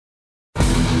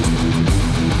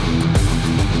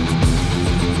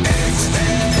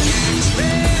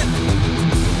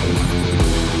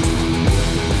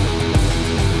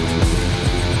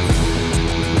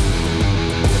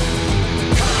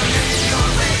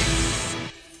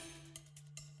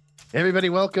Everybody,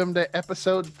 welcome to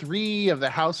episode 3 of the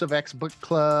House of X Book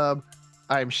Club.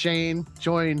 I'm Shane,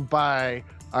 joined by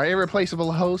our irreplaceable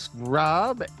host,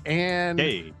 Rob, and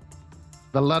Hey.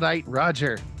 the Luddite,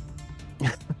 Roger.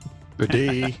 Good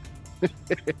day.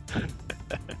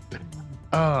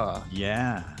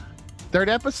 Yeah. Third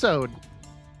episode.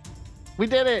 We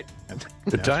did it.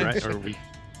 Good times. Right. Or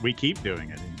we keep doing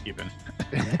it even.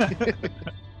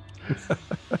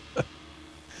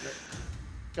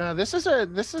 This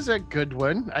is a good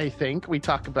one, I think. We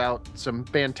talk about some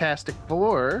Fantastic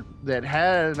Four that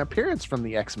had an appearance from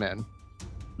the X-Men.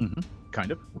 Mm-hmm.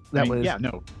 Kind of.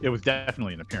 It was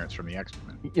definitely an appearance from the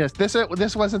X-Men. Yes,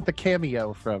 this wasn't the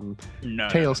cameo from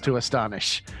Tales to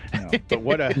Astonish. No, but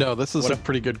what a No, this is a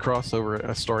pretty good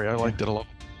crossover story. I liked it a lot.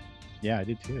 Yeah, I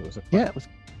did too. It was a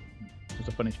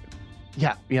funny show.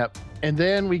 Yeah. And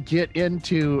then we get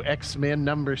into X-Men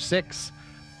number 6.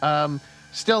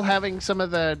 Still having some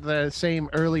of the same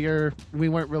earlier. We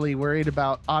weren't really worried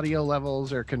about audio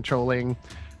levels or controlling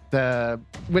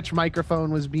which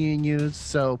microphone was being used.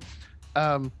 So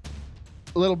a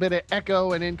little bit of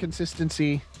echo and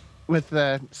inconsistency with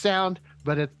the sound,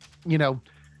 but it's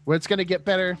going to get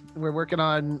better. We're working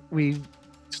on, we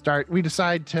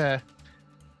decide to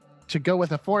go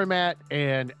with a format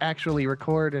and actually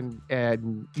record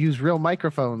and use real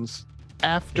microphones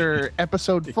after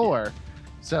episode 4.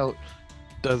 So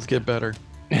Does get better.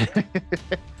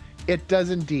 it does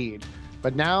indeed.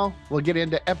 But now we'll get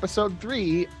into episode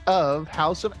 3 of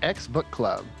House of X Book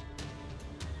Club.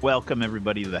 Welcome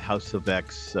everybody to the House of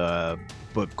X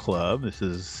Book Club. This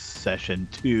is session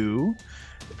 2.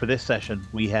 For this session,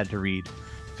 we had to read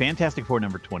Fantastic Four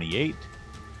number 28,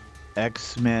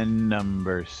 X-Men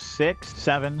number 6,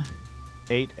 7,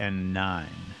 8, and 9.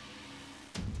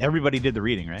 Everybody did the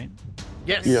reading, right?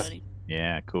 Yes. Yeah.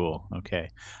 Yeah, cool. Okay.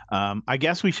 I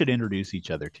guess we should introduce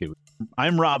each other too.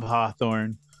 I'm Rob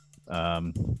Hawthorne,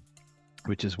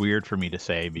 which is weird for me to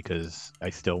say because I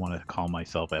still want to call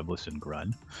myself Eblis and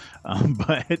Grun.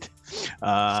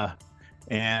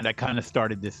 And I kind of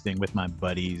started this thing with my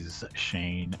buddies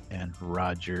Shane and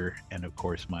Roger, and of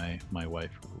course my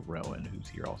wife Rowan, who's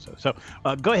here also. So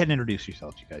go ahead and introduce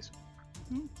yourselves, you guys.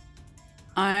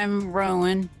 I'm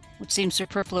Rowan, which seems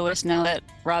superfluous now that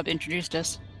Rob introduced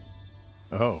us.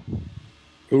 Oh.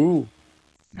 Ooh.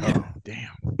 Oh,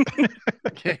 damn.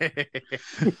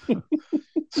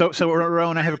 So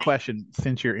Rowan, I have a question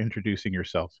since you're introducing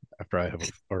yourself after I have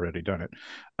already done it.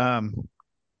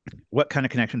 What kind of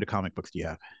connection to comic books do you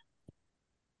have?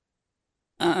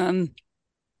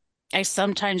 I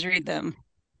sometimes read them.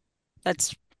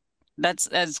 That's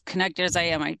as connected as I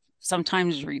am. I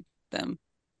sometimes read them.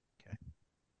 Okay.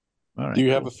 All right. Do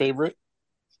you have a favorite?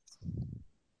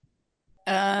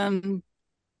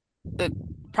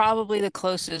 Probably the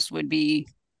closest would be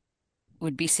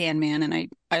Sandman, and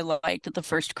I liked the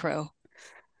first Crow.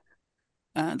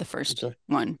 The first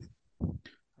one. All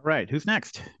right, who's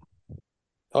next?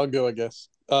 I'll go, I guess.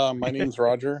 My name's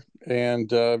Roger,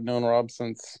 and I've known Rob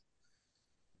since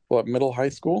middle high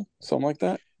school, something like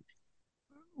that.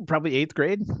 Probably 8th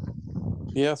grade.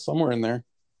 Yeah, somewhere in there.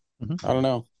 Mm-hmm. I don't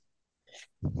know.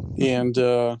 And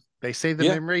they say the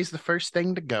memory's the first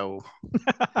thing to go.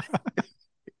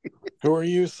 Who are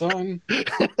you, son?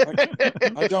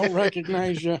 I don't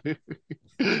recognize you.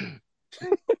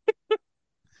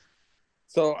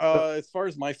 So as far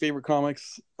as my favorite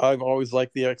comics, I've always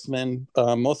liked the X-Men.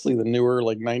 Mostly the newer,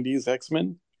 90s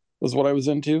X-Men was what I was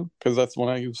into, because that's when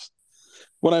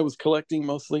I was collecting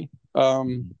mostly. But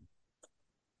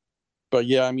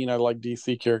yeah, I mean, I like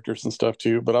DC characters and stuff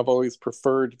too. But I've always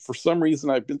preferred, for some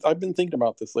reason, I've been thinking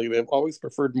about this lately. I've always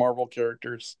preferred Marvel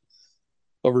characters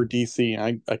over DC.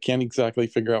 I can't exactly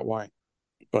figure out why,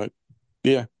 but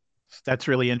yeah, that's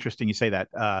really interesting. You say that.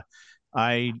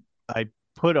 I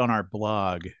put on our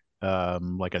blog,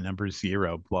 like a number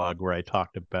 0 blog, where I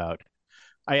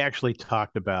actually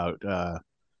talked about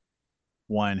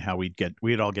how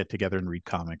we'd all get together and read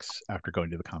comics after going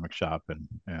to the comic shop and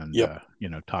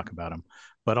talk about them,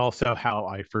 but also how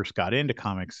I first got into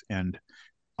comics. And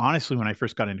honestly, when I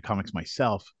first got into comics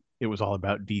myself, it was all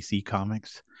about DC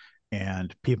comics.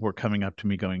 And people were coming up to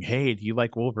me going, "Hey, do you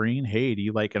like Wolverine? Hey, do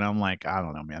you like?" And I'm like, "I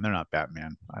don't know, man. They're not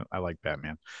Batman. I like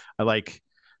Batman. I like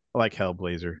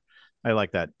Hellblazer. I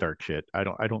like that dark shit. I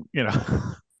don't, I don't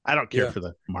care for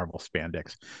the Marvel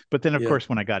spandex." But then, of course,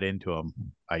 when I got into them,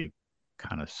 I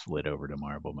kind of slid over to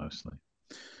Marvel mostly.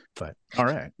 But all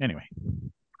right, anyway,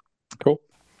 cool.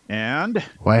 And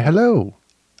why, hello.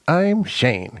 I'm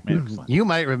Shane. Excellent. You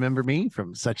might remember me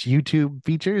from such YouTube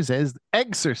features as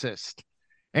Exorcist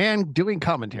and doing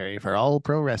commentary for All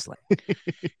Pro Wrestling.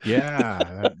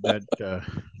 Yeah, that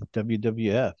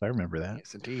WWF. I remember that.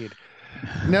 Yes, indeed.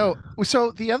 No,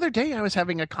 so the other day I was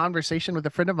having a conversation with a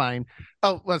friend of mine.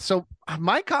 Oh, well, so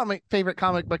my favorite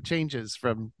comic book changes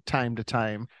from time to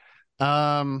time.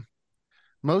 Um,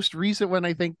 Most recent one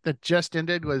I think that just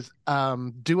ended was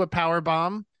Do a Power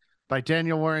Bomb by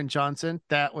Daniel Warren Johnson.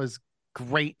 That was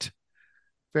great.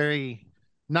 Very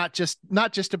not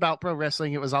just about pro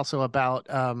wrestling, it was also about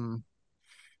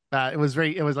it was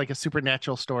like a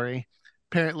supernatural story.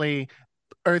 Apparently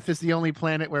Earth is the only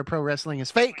planet where pro wrestling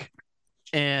is fake.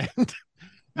 And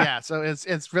yeah, so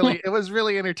it was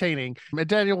really entertaining. And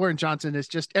Daniel Warren Johnson is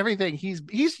just everything. He's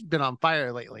been on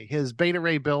fire lately. His Beta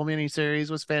Ray Bill miniseries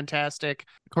was fantastic.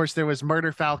 Of course, there was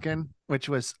Murder Falcon, which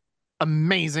was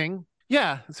amazing.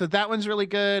 Yeah, so that one's really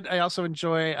good. I also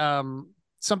enjoy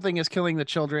Something is Killing the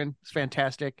Children. It's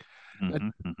fantastic.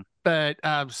 But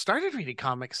started reading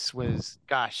comics was,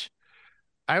 gosh,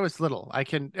 I was little.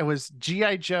 It was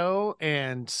G.I. Joe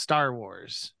and Star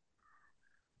Wars.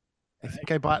 I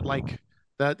think I bought like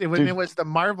it was the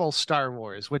Marvel Star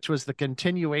Wars, which was the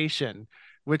continuation,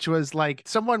 which was like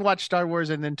someone watched Star Wars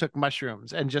and then took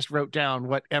mushrooms and just wrote down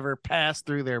whatever passed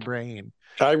through their brain.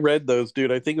 I read those,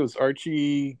 dude. I think it was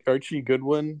Archie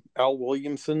Goodwin, Al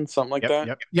Williamson, something like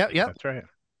that. Yep. That's right.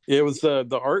 It was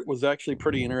the art was actually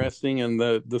pretty interesting, and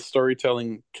the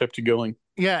storytelling kept you going.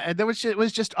 Yeah, and it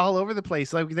was just all over the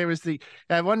place. Like there was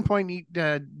at one point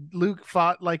Luke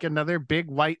fought like another big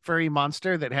white furry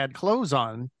monster that had clothes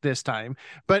on this time,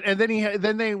 and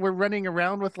then they were running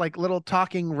around with like little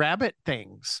talking rabbit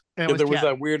things. And there was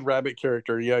that weird rabbit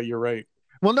character. Yeah, you're right.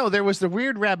 Well, no, there was the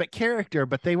weird rabbit character,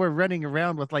 but they were running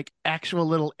around with like actual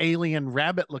little alien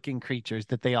rabbit-looking creatures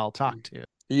that they all talked to.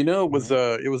 You know, it was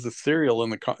a serial in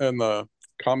the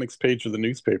comics page of the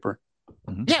newspaper.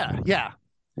 Yeah.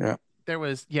 Yeah. There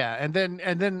was, and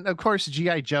then of course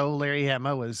G.I. Joe, Larry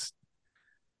Hama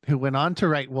who went on to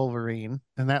write Wolverine,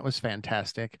 and that was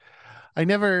fantastic. I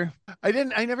never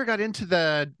got into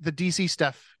the DC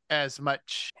stuff as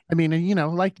much. I mean,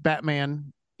 liked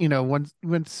Batman, once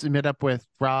we met up with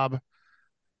Rob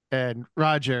and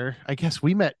Roger. I guess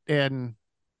we met in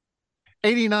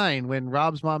 '89 when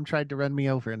Rob's mom tried to run me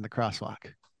over in the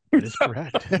crosswalk. That is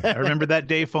correct. I remember that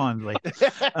day fondly.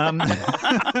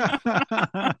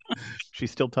 She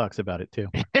still talks about it too.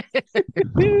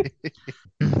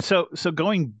 So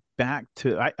going back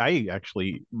to, I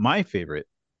actually, my favorite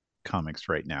comics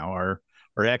right now are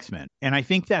X-Men, and I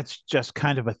think that's just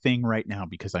kind of a thing right now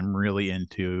because I'm really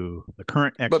into the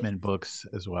current X-Men books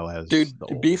as well as. Dude,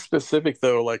 be specific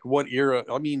though. Like what era?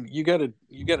 I mean, you gotta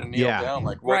nail down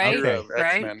like what era of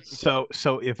X-Men. So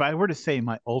if I were to say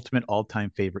my ultimate all-time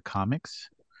favorite comics,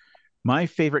 my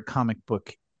favorite comic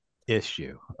book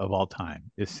issue of all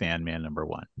time is Sandman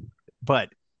 #1. But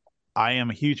I am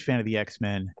a huge fan of the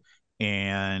X-Men,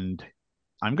 and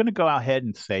I'm going to go ahead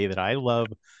and say that I love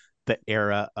the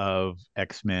era of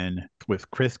X-Men with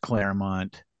Chris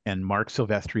Claremont and Mark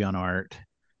Silvestri on art.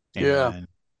 And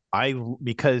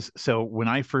because when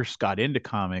I first got into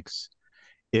comics,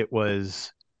 it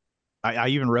was, I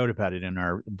even wrote about it in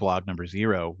our blog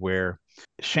 #0, where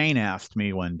Shane asked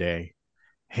me one day,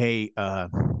 hey,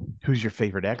 who's your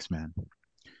favorite X-Men?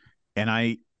 And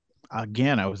I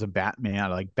was a Batman. I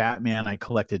like Batman. I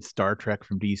collected Star Trek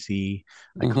from DC.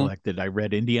 I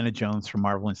read Indiana Jones from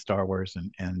Marvel and Star Wars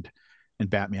and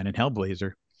Batman and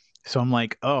Hellblazer. So I'm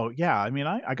like, oh yeah, I mean,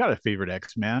 I got a favorite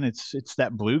X-Man. It's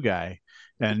that blue guy.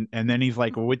 And then he's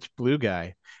like, well, which blue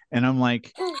guy? And I'm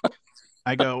like,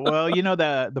 I go, well,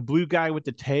 the blue guy with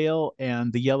the tail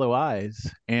and the yellow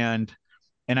eyes. And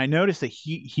I noticed that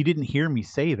he didn't hear me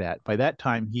say that. By that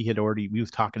time, he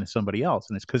was talking to somebody else.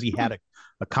 And it's because he had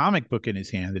a comic book in his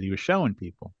hand that he was showing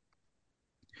people.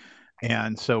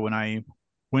 And so when I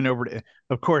went over to,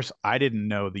 of course, I didn't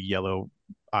know the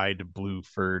yellow-eyed,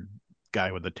 blue-furred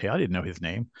guy with the tail. I didn't know his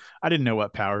name. I didn't know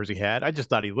what powers he had. I just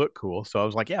thought he looked cool. So I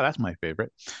was like, yeah, that's my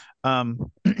favorite.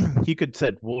 He could have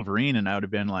said Wolverine, and I would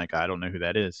have been like, I don't know who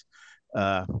that is.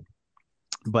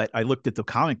 But I looked at the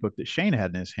comic book that Shane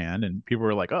had in his hand, and people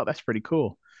were like, oh, that's pretty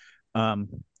cool.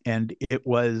 And it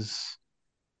was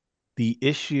the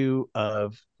issue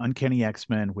of Uncanny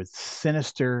X-Men with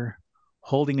Sinister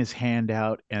holding his hand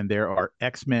out, and there are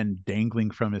X-Men dangling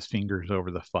from his fingers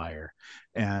over the fire.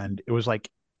 And it was like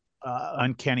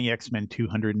Uncanny X-Men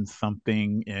 200 and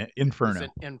something, Inferno.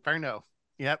 Inferno.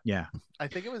 Yep. Yeah. I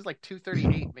think it was like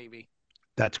 238 maybe.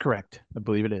 That's correct. I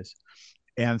believe it is.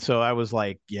 And so I was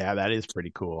like, yeah, that is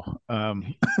pretty cool.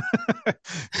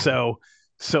 So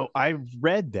I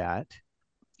read that,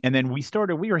 and then we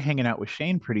were hanging out with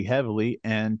Shane pretty heavily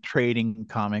and trading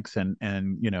comics and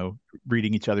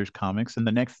reading each other's comics. And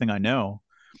the next thing I know,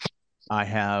 I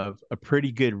have a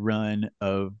pretty good run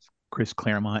of Chris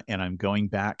Claremont, and I'm going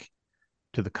back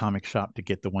to the comic shop to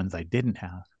get the ones I didn't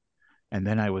have. And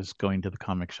then I was going to the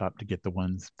comic shop to get the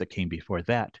ones that came before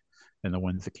that, and the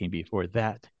ones that came before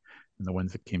that, and the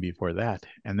ones that came before that.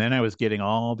 And then I was getting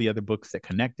all the other books that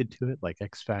connected to it, like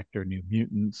X Factor, New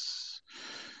Mutants,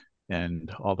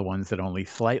 and all the ones that only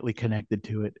slightly connected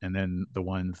to it, and then the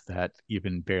ones that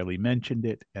even barely mentioned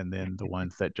it, and then the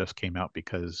ones that just came out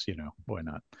because, why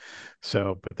not?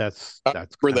 So, but that's I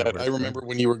remember kind of that. I remember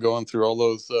when you were going through all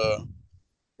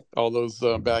those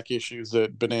back issues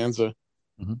at Bonanza,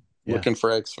 looking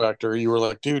for X Factor. You were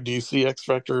like, dude, do you see X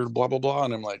Factor? Blah blah blah.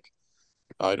 And I'm like,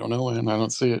 I don't know, man. I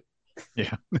don't see it.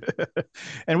 Yeah.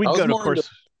 And we'd go to, of course.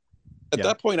 At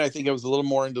that point, I think I was a little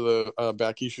more into the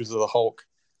back issues of the Hulk.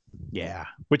 Yeah,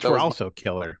 which were also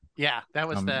killer. Yeah, that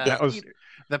was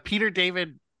the Peter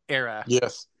David era.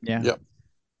 Yes. Yeah. Yep.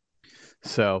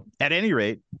 So at any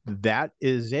rate, that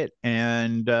is it.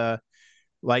 And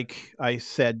like I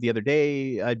said the other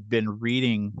day, I'd been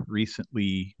reading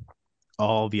recently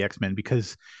all the X-Men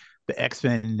because the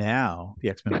X-Men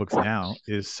books now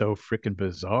is so freaking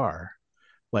bizarre.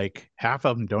 Like half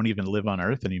of them don't even live on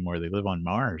Earth anymore. They live on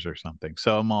Mars or something.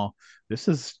 So I'm all, this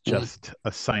is just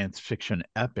a science fiction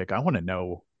epic. I want to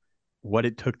know what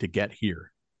it took to get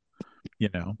here,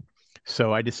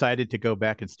 So I decided to go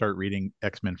back and start reading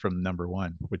X-Men from number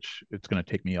 1, which it's going to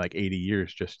take me like 80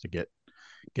 years just to get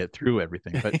through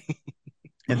everything. But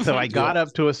and so I got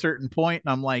up to a certain point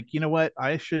and I'm like, you know what?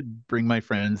 I should bring my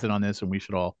friends in on this, and we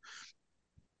should all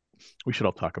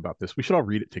talk about this. We should all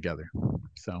read it together.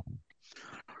 So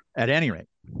at any rate,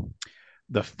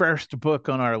 the first book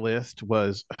on our list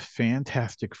was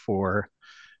Fantastic Four,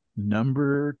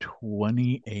 number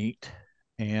 28.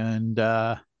 And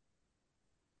I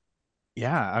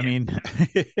mean,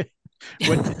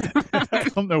 I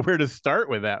don't know where to start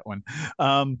with that one.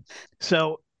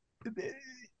 So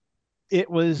it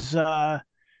was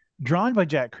drawn by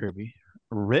Jack Kirby,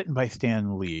 written by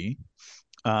Stan Lee.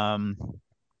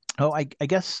 I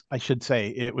guess I should say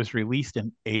it was released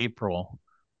in April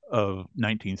of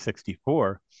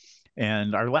 1964.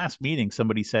 And our last meeting,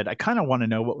 somebody said, I kind of want to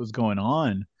know what was going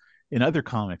on in other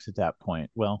comics at that point.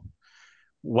 Well,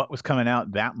 what was coming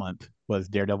out that month was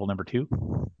Daredevil number 2.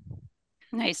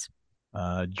 Nice.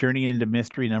 Journey into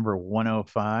Mystery number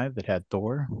 105 that had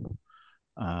Thor.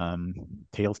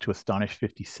 Tales to Astonish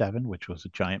 57, which was a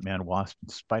Giant Man, Wasp,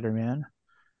 and Spider-Man.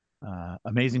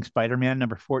 Amazing Spider-Man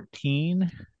number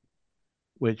 14,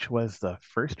 which was the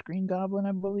first Green Goblin,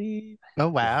 I believe. Oh,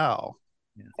 wow.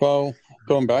 Yeah. Well,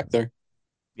 going back there.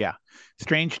 Yeah.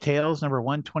 Strange Tales number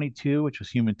 122, which was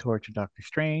Human Torch and Doctor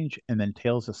Strange. And then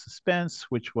Tales of Suspense,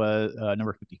 which was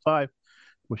number 55,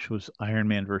 which was Iron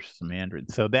Man versus the Mandarin.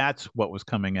 So that's what was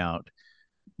coming out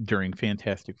during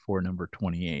Fantastic Four number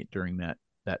 28 during that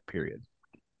period.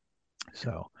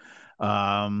 So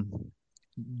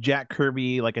Jack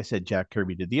Kirby, like I said, Jack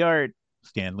Kirby did the art.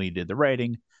 Stan Lee did the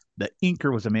writing. The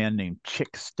inker was a man named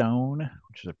Chick Stone,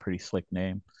 which is a pretty slick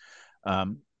name.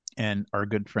 And our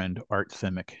good friend Art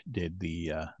Simic did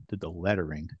the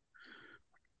lettering.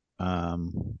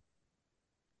 And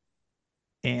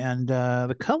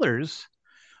the colors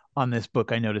on this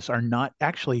book, I noticed, are not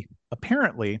actually,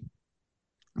 apparently,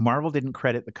 Marvel didn't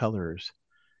credit the colors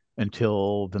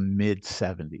until the mid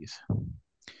 70s.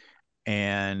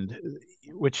 And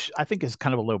which I think is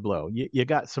kind of a low blow. You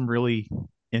got some really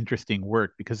interesting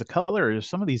work because the colors,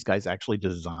 some of these guys actually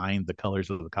designed the colors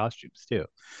of the costumes too.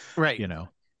 Right.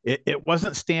 It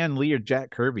wasn't Stan Lee or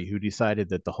Jack Kirby who decided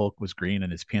that the Hulk was green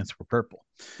and his pants were purple.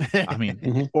 I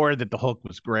mean, or that the Hulk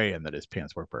was gray and that his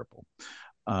pants were purple.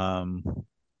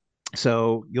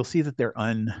 So you'll see that they're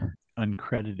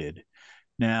uncredited.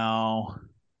 Now,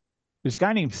 there's a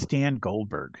guy named Stan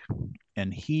Goldberg,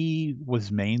 and he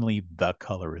was mainly the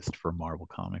colorist for Marvel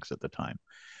Comics at the time.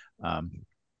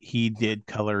 He did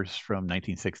colors from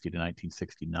 1960 to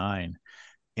 1969,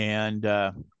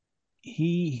 and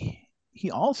he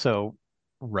also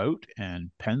wrote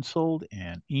and penciled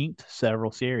and inked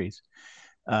several series.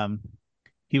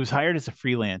 He was hired as a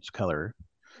freelance colorer,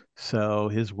 so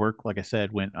his work, like I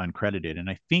said, went uncredited, and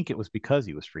I think it was because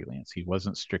he was freelance. He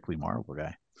wasn't strictly Marvel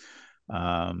guy.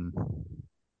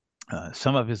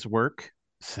 Some of his work,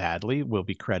 sadly, will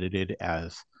be credited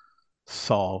as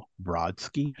Saul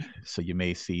Brodsky. So you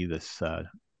may see this the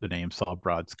name Saul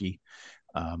Brodsky,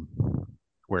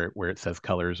 where it says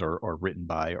colors or written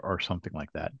by or something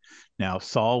like that. Now,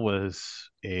 Saul was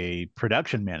a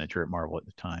production manager at Marvel at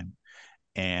the time.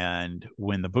 And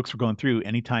when the books were going through,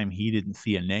 anytime he didn't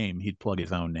see a name, he'd plug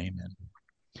his own name in.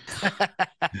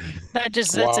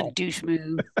 That's a Wow. douche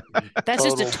move. That's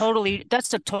just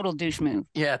that's a total douche move.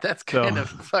 Yeah, that's kind of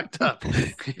fucked up.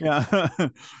 Yeah.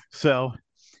 So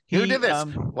Who he, did this?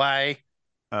 Why,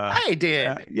 I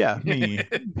did. yeah, me.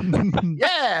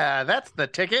 Yeah, that's the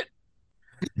ticket.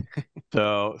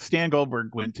 So Stan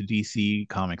Goldberg went to DC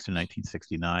Comics in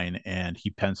 1969, and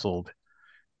he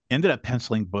ended up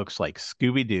penciling books like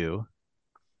Scooby Doo.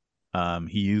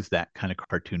 He used that kind of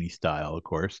cartoony style, of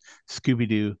course. Scooby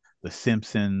Doo, The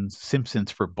Simpsons,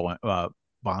 Simpsons for Bongo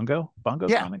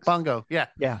Yeah, comics. Bongo. Yeah.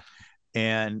 Yeah,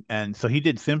 and so he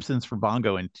did Simpsons for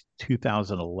Bongo in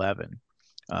 2011.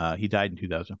 He died in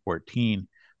 2014,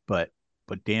 but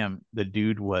damn, the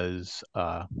dude was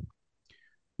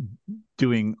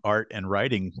doing art and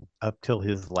writing up till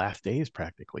his last days,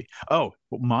 practically. Oh,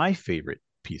 my favorite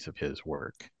piece of his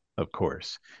work, of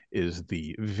course, is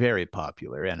the very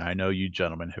popular, and I know you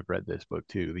gentlemen have read this book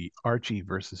too, the Archie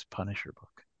versus Punisher book.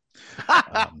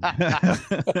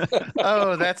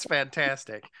 Oh, that's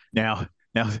fantastic. Now,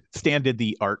 Stan did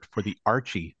the art for the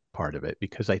Archie part of it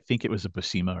because I think it was a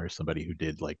Buscema or somebody who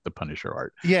did like the Punisher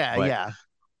art. Yeah, But yeah.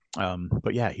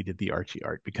 But yeah, he did the Archie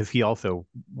art because he also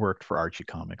worked for Archie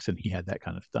Comics and he had that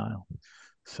kind of style.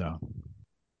 So,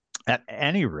 at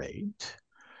any rate,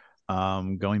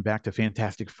 going back to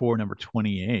Fantastic Four number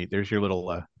 28, there's your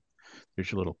little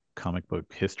comic book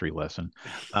history lesson.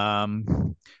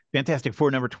 Fantastic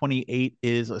Four number 28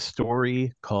 is a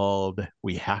story called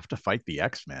 "We Have to Fight the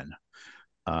X-Men,"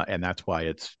 and that's why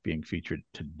it's being featured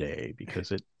today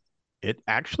because it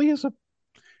actually is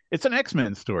it's an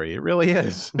X-Men story. It really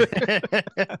is.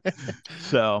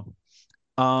 So,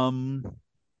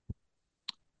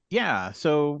 yeah.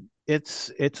 So it's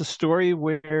a story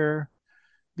where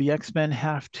the X-Men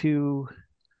have to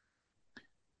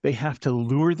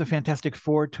lure the Fantastic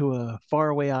Four to a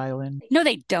faraway island. No,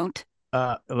 they don't.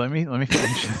 Let me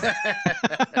finish.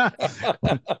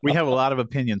 We have a lot of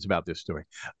opinions about this story.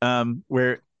 So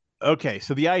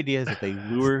the idea is that they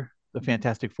lure the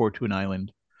Fantastic Four to an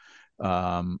island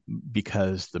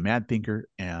because the Mad Thinker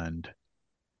and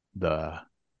the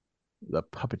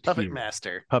puppeteer, Puppet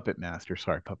Master,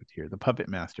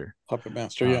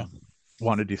 yeah.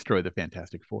 want to destroy the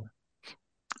Fantastic Four.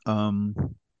 And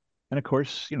of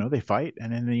course, they fight,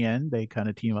 and in the end, they kind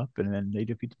of team up, and then they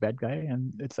defeat the bad guy,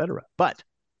 and etc. But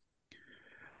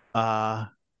I'm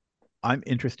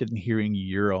interested in hearing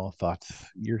your thoughts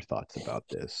about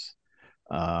this.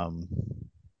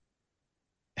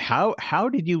 How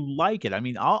did you like it? I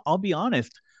mean, I'll be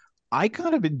honest, I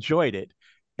kind of enjoyed it,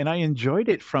 and I enjoyed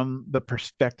it from the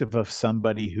perspective of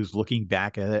somebody who's looking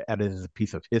back at it as a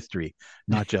piece of history,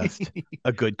 not just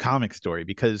a good comic story.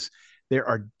 Because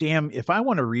if I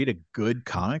want to read a good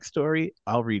comic story,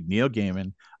 I'll read Neil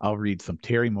Gaiman, I'll read some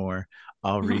Terry Moore,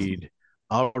 I'll read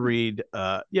a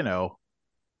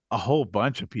whole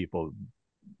bunch of people,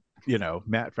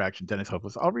 Matt Fraction, Dennis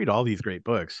Hopeless. I'll read all these great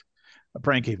books.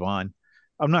 Brian K. Vaughan.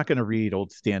 I'm not going to read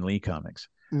old Stan Lee comics.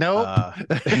 Nope.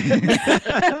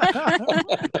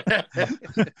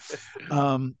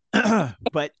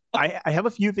 But I have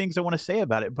a few things I want to say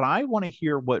about it, but I want to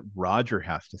hear what Roger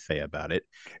has to say about it.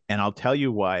 And I'll tell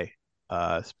you why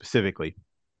specifically.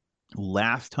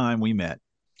 Last time we met,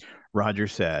 Roger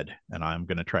said, and I'm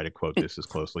going to try to quote this as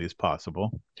closely as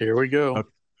possible. Here we go.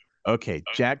 Okay,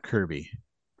 Jack Kirby.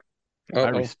 Uh-oh. I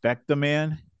respect the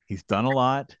man. He's done a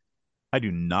lot. I do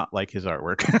not like his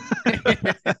artwork.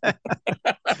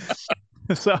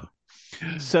 So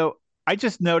I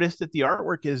just noticed that the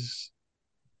artwork is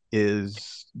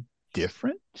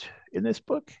different in this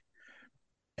book.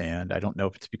 And I don't know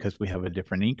if it's because we have a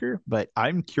different inker, but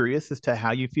I'm curious as to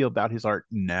how you feel about his art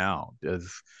now.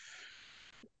 Is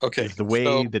the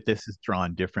way that this is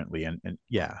drawn differently? And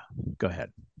yeah, go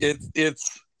ahead.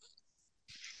 It's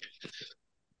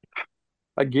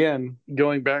again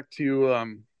going back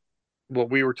to what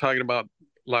we were talking about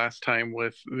last time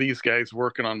with these guys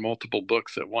working on multiple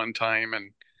books at one time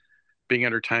and being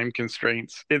under time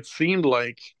constraints. It seemed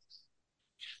like,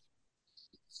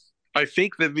 I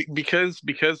think that because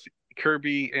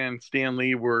Kirby and Stan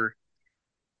Lee were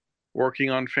working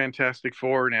on Fantastic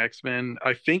Four and X-Men,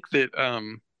 I think that I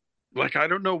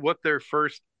don't know what their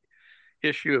first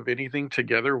issue of anything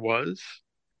together was,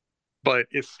 but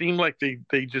it seemed like they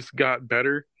just got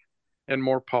better and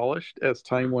more polished as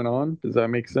time went on. Does that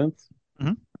make sense?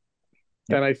 Mm-hmm.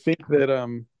 And I think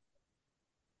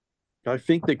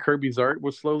that Kirby's art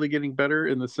was slowly getting better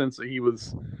in the sense that he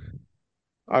was,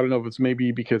 I don't know if it's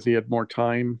maybe because he had more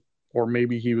time or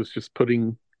maybe he was just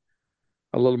putting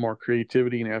a little more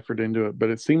creativity and effort into it,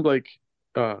 but it seemed like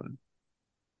it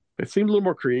seemed a little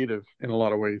more creative in a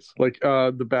lot of ways. Like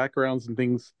the backgrounds and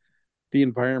things the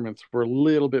environments were a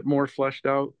little bit more fleshed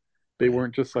out. They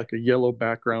weren't just like a yellow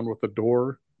background with a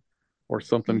door or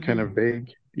something kind of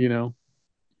vague, you know?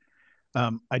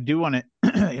 I do want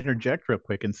to interject real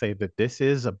quick and say that this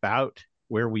is about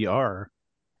where we are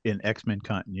in X-Men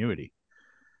continuity.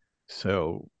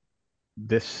 So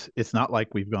it's not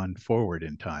like we've gone forward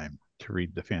in time to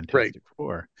read the Fantastic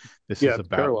Four. This is about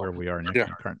parallel. where we are in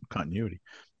X-Men continuity.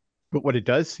 But what it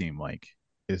does seem like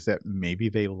is that maybe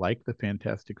they like the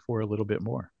Fantastic Four a little bit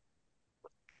more.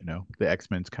 You know, the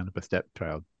X-Men's kind of a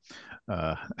stepchild.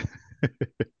 Well,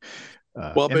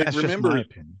 and but that's just remember, my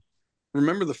opinion.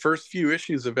 remember the first few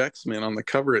issues of X-Men on the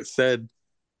cover, it said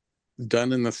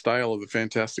done in the style of the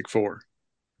Fantastic Four.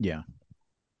 Yeah.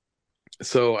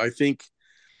 So I think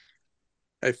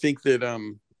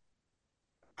that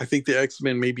I think the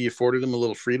X-Men maybe afforded them a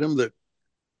little freedom that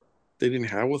they didn't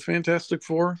have with Fantastic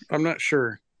Four. I'm not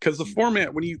sure. Because the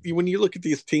format, when you look at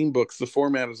these team books, the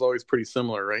format is always pretty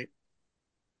similar, right?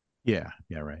 Yeah,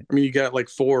 right. I mean, you got like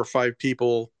 4 or 5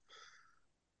 people.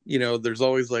 You know, there's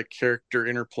always like character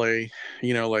interplay.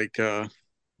 You know, like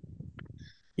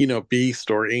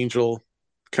Beast or Angel,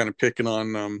 kind of picking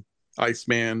on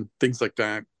Iceman, things like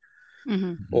that,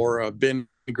 or Ben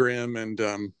Grimm and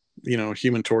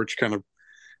Human Torch kind of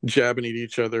jabbing at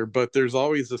each other. But there's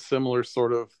always a similar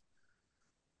sort of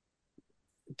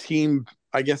team,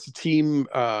 I guess, a team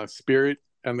spirit,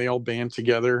 and they all band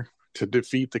together to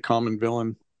defeat the common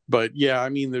villain. But yeah, I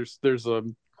mean, there's a,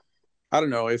 I don't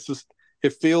know, it's just,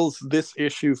 this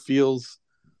issue feels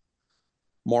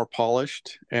more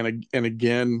polished, and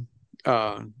again,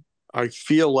 I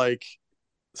feel like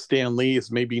Stan Lee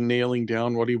is maybe nailing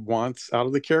down what he wants out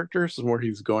of the characters and where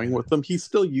he's going with them. He's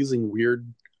still using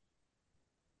weird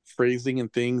phrasing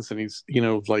and things, and he's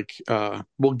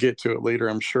we'll get to it later,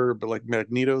 I'm sure, but like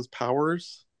Magneto's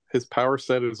powers, his power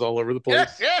set is all over the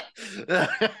place.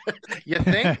 You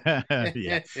think?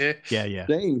 Yeah.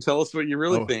 Dane, tell us what you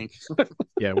really think.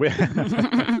 Yeah,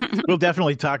 we'll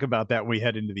definitely talk about that when we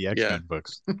head into the X-Men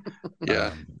books.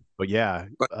 Yeah. But yeah,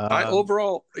 I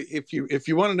overall, if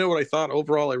you want to know what I thought,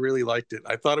 overall I really liked it.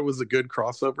 I thought it was a good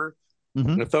crossover.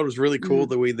 And I thought it was really cool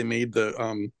the way they made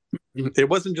the it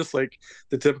wasn't just like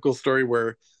the typical story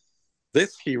where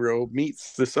this hero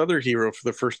meets this other hero for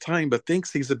the first time but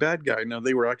thinks he's a bad guy. No,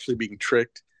 they were actually being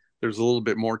tricked. There's a little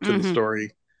bit more to the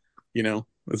story,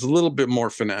 it's a little bit more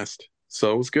finessed,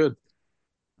 so it was good.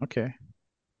 Okay.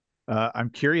 I'm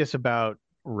curious about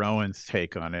Rowan's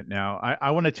take on it. Now,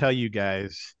 I want to tell you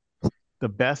guys, the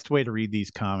best way to read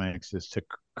these comics is to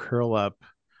curl up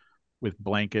with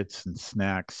blankets and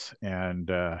snacks and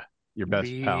your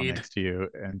best pal next to you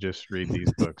and just read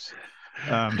these books.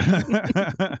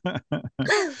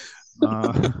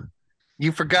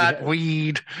 You forgot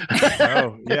weed.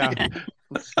 Oh, yeah.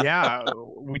 Yeah,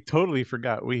 we totally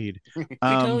forgot weed. We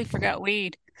totally forgot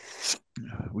weed.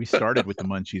 We started with the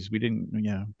munchies. We didn't, we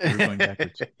were going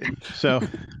backwards. So,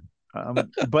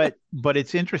 but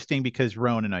it's interesting because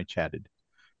Rowan and I chatted,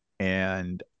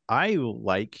 and I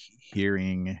like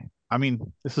hearing, I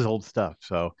mean, this is old stuff.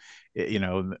 So,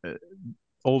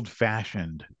 old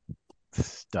fashioned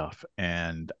stuff.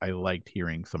 And I liked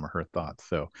hearing some of her thoughts.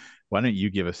 So why don't you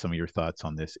give us some of your thoughts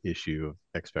on this issue of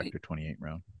X Factor 28,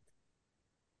 Rowan?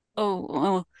 Oh,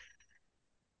 well,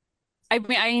 I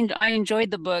mean, I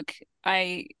enjoyed the book.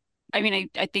 I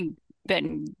think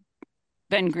Ben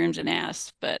Grimm's an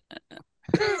ass, but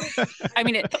I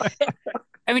mean,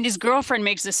 his girlfriend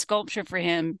makes a sculpture for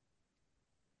him,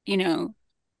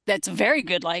 that's a very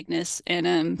good likeness,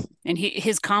 and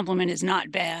his compliment is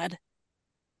not bad.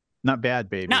 Not bad,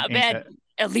 baby. Not bad,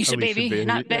 Alicia baby.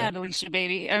 Not bad, Alicia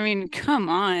baby. I mean, come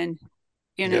on,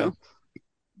 know.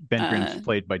 Ben Grimm's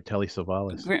played by Telly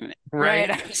Savalas.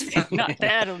 Right. I was like, not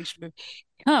bad, Alicia baby.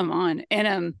 Come on. And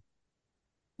I was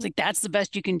like, that's the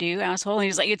best you can do, asshole. And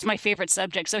he's like, it's my favorite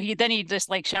subject. So he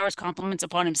just like showers compliments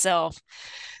upon himself.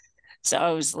 So I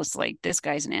was just like, this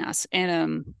guy's an ass.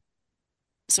 And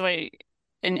so I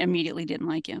immediately didn't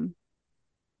like him.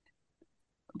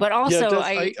 But also,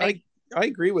 I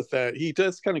agree with that. He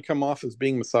does kind of come off as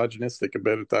being misogynistic a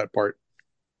bit at that part.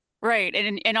 Right.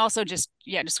 And also just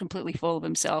completely full of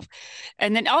himself.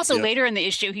 And then also later in the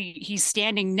issue, he's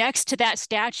standing next to that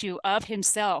statue of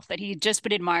himself that he had just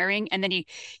been admiring. And then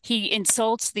he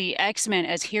insults the X-Men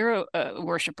as hero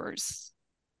worshippers.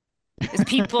 As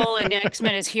people and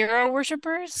X-Men as hero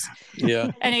worshippers.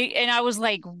 Yeah. And I was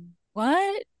like,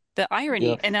 what? The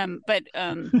irony. Yeah. And but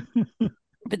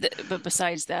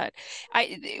besides that,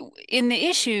 in the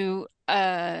issue,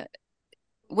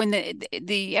 when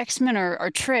the X-Men are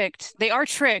tricked, they are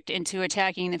tricked into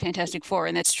attacking the Fantastic Four,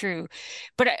 and that's true.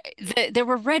 But there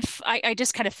were I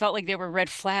just kind of felt like there were red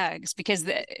flags because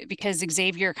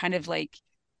Xavier kind of like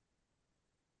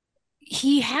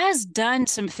he has done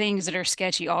some things that are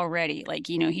sketchy already. Like,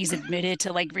 he's admitted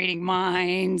to like reading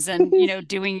minds and,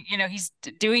 doing, he's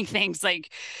doing things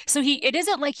like, so it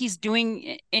isn't like he's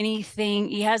doing anything.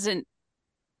 He isn't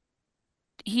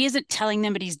telling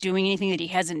them, but he's doing anything that he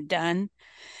hasn't done.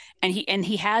 And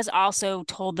he has also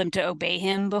told them to obey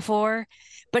him before,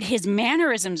 but his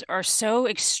mannerisms are so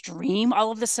extreme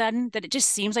all of a sudden that it just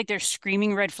seems like they're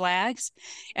screaming red flags.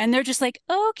 And they're just like,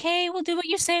 okay, we'll do what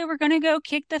you say. We're going to go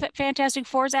kick the Fantastic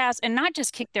Four's ass, and not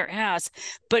just kick their ass,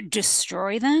 but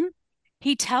destroy them.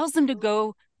 He tells them to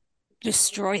go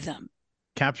destroy them,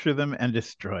 Capture them and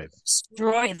destroy them.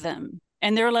 destroy them.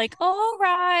 And they're like, all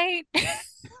right.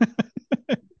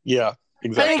 Yeah,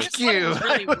 exactly. Thank you.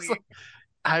 Really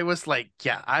I was like,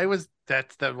 yeah, I was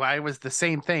the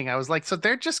same thing. I was like, so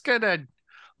they're just gonna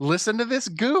listen to this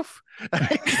goof?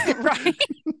 Right.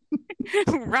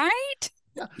 Right.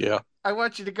 Yeah. I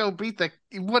want you to go beat the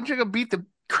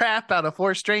crap out of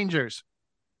 4 strangers.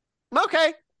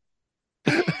 Okay.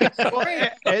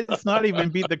 It's not even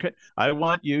beat the. I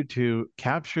want you to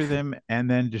capture them and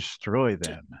then destroy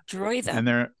them. Destroy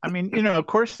them. And of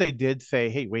course they did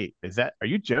say, "Hey, wait, are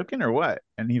you joking or what?"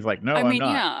 And he's like, "No, I'm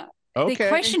not." Yeah. Okay. They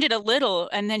questioned it a little,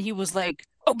 and then he was like,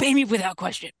 "Obey me without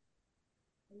question."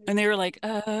 And they were like,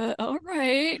 all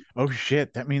right." Oh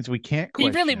shit, that means we can't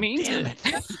question. He really him. means Damn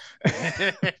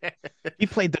it. He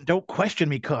played the "don't question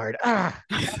me" card. Ah.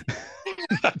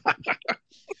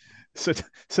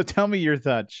 So tell me your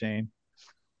thoughts, Shane.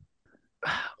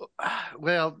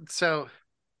 Well, so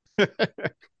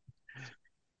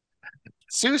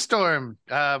Sue Storm,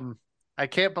 I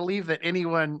can't believe that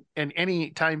anyone in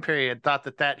any time period thought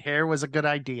that hair was a good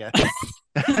idea.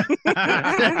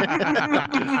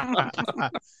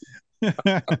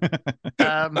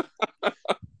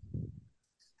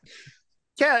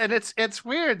 Yeah, and it's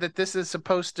weird that this is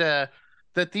supposed to,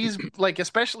 that these, like,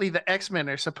 especially the X-Men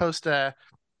are supposed to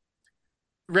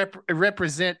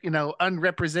represent,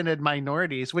 unrepresented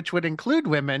minorities, which would include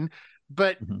women,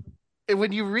 but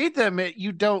when you read them,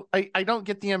 I don't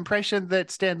get the impression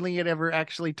that Stan Lee had ever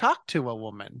actually talked to a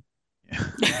woman.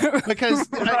 Because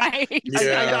right.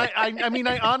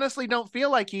 I honestly don't feel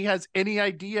like he has any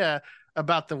idea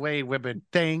about the way women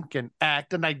think and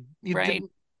act, and Right.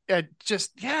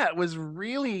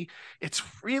 it's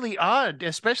really odd,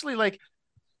 especially like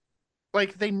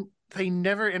they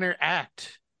never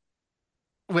interact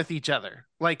with each other.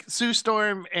 Like Sue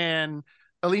Storm and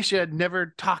Alicia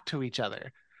never talk to each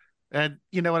other, and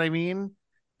you know what I mean.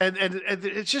 And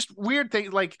it's just weird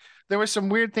things. Like there were some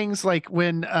weird things, like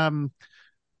when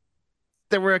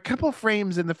there were a couple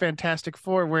frames in the Fantastic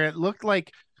Four where it looked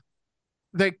like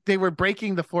they were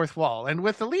breaking the fourth wall. And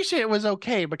with Alicia, it was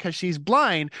okay because she's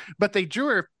blind, but they drew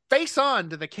her face on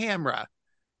to the camera,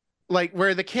 like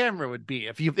where the camera would be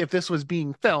if this was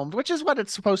being filmed, which is what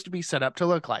it's supposed to be set up to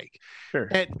look like. Sure.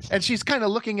 And she's kind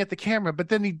of looking at the camera, but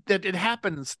then it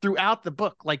happens throughout the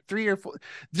book, like 3 or 4,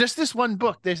 just this one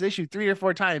book, this issue 3 or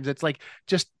 4 times. It's like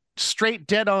just straight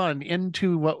dead on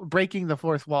into breaking the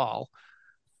fourth wall.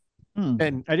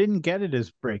 And I didn't get it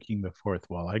as breaking the fourth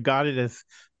wall. I got it as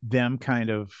them kind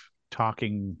of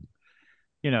talking.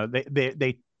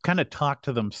 They kind of talk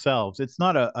to themselves. It's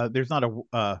not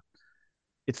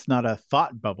it's not a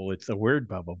thought bubble. It's a word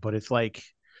bubble. But it's like,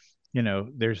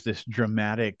 there's this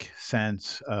dramatic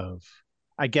sense of,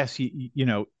 I guess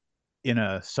in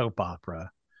a soap opera.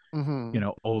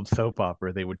 Old soap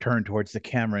opera, they would turn towards the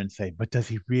camera and say, "But does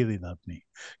he really love me?"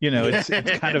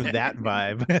 It's kind of that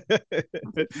vibe.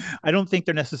 I don't think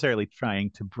they're necessarily trying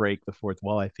to break the fourth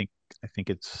wall. I think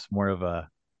it's more of a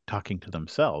talking to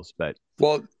themselves. But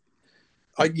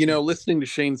listening to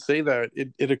Shane say that,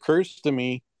 it occurs to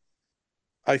me,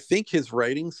 I think his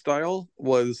writing style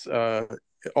was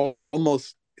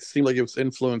almost seemed like it was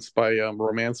influenced by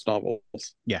romance novels.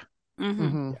 Yeah.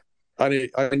 Mm-hmm. I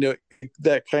know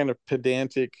that kind of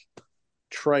pedantic,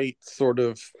 trite sort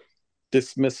of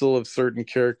dismissal of certain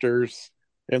characters,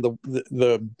 and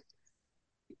the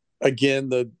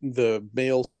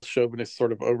male chauvinist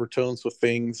sort of overtones with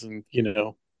things, and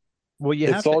well, you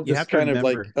it's all just kind of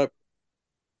like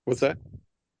what's that?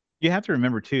 You have to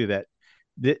remember too that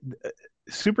the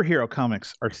superhero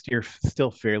comics are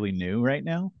still fairly new right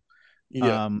now.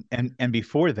 Yeah. And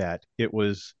before that, it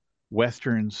was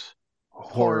westerns,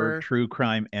 horror, true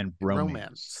crime, and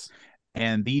romance.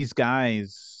 And these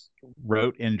guys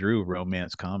wrote and drew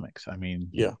romance comics. I mean,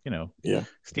 yeah.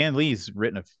 Stan Lee's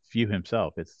written a few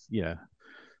himself.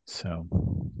 So,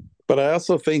 But I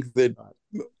also think that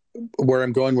where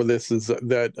I'm going with this is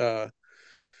that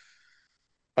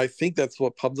I think that's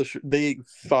what they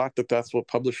thought that that's what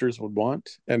publishers would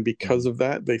want, and because of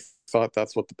that, they thought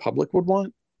that's what the public would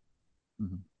want.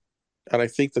 mm-hmm. And I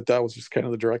think that that was just kind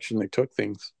of the direction they took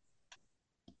things.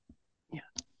 Yeah,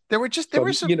 there were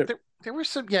some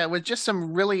yeah, it was just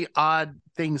some really odd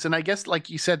things, and I guess like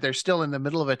you said, they're still in the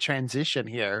middle of a transition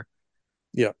here.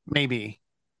 Yeah, maybe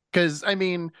because I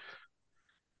mean,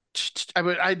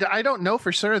 I don't know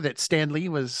for sure that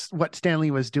what Stan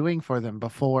Lee was doing for them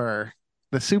before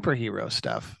the superhero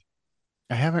stuff.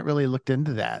 I haven't really looked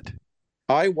into that.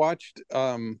 I watched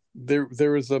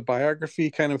there was a biography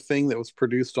kind of thing that was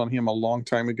produced on him a long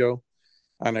time ago,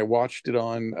 and I watched it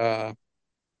on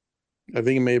I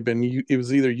think it may have been it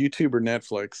was either YouTube or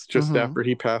Netflix just after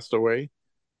he passed away,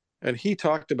 and he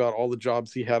talked about all the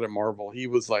jobs he had at Marvel. He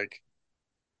was like,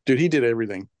 dude, he did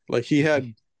everything. Like he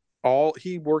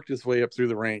worked his way up through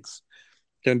the ranks,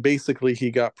 and basically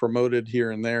he got promoted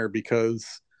here and there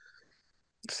because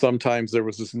sometimes there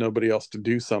was just nobody else to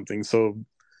do something. So,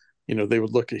 they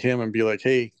would look at him and be like,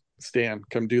 hey, Stan,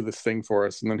 come do this thing for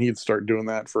us. And then he'd start doing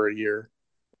that for a year.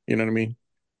 You know what I mean?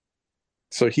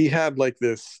 So he had like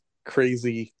this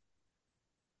crazy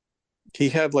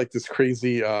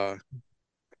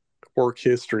work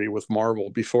history with Marvel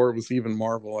before it was even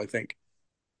Marvel, I think.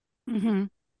 Mm-hmm.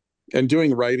 And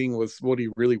doing writing was what he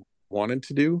really wanted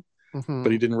to do,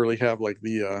 but he didn't really have like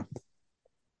the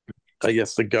I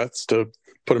guess the guts to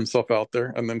put himself out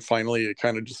there. And then finally it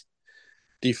kind of just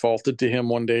defaulted to him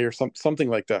one day or something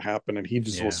like that happened, and he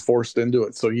just was forced into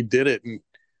it. So he did it,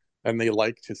 and they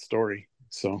liked his story.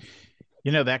 So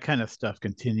that kind of stuff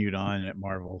continued on at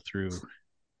Marvel through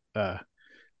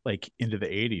like into the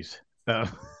 80s.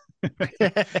 And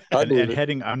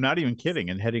heading, I'm not even kidding,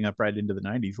 and heading up right into the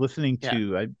 90s. Listening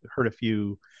to, I heard a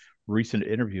few recent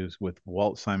interviews with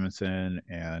Walt Simonson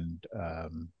and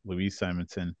Louise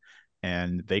Simonson,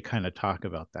 and they kind of talk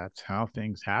about that's how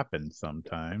things happen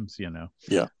sometimes. Yeah.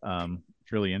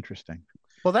 It's really interesting.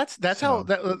 Well, that's how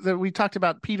that we talked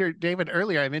about Peter David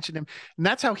earlier. I mentioned him, and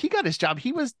that's how he got his job.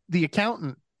 He was the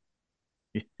accountant.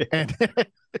 And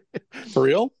for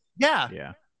real?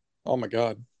 Yeah. Oh my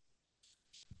God.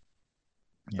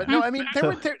 But no, I mean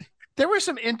there were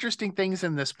some interesting things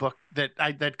in this book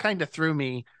that kind of threw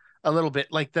me a little bit,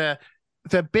 like the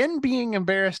Ben being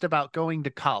embarrassed about going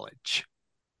to college.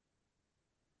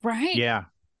 Right. Yeah.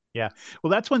 Well,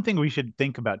 that's one thing we should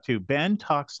think about too. Ben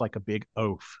talks like a big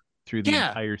oaf through the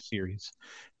entire series,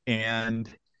 and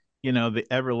the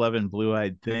ever-loving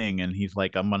blue-eyed thing, and he's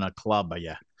like, "I'm gonna club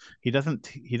ya." He doesn't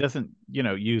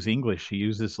use English. He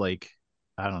uses like,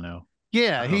 I don't know.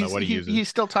 Yeah, I don't know what he uses. He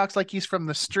still talks like he's from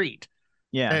the street.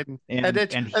 Yeah, and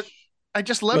I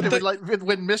just loved it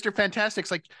when Mr. Fantastic's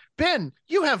like, Ben,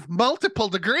 you have multiple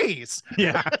degrees.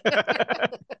 Yeah.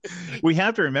 We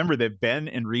have to remember that Ben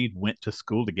and Reed went to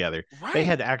school together. Right. They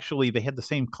had the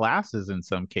same classes in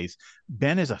some case.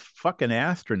 Ben is a fucking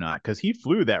astronaut because he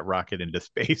flew that rocket into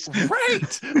space.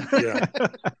 Right. Yeah.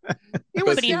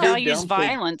 But he values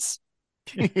violence.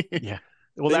 Yeah.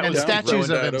 Well, that was statues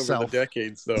of himself over the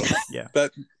decades, though. Yeah.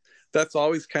 That's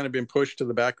always kind of been pushed to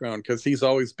the background because he's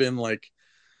always been like,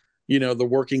 the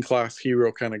working class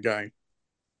hero kind of guy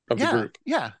of the group.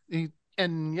 Yeah. It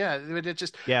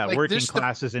just like, working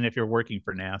classes, and if you're working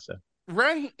for NASA.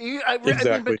 Right.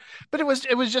 Exactly. I mean, but it was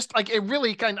just like, it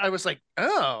really I was like,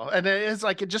 oh, and it's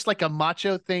like just like a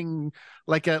macho thing,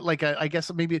 like a I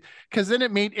guess maybe because then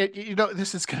it made it,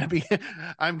 this is gonna be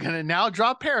I'm gonna now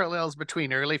draw parallels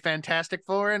between early Fantastic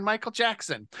Four and Michael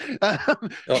Jackson.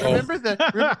 Remember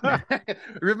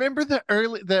the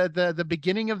early the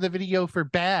beginning of the video for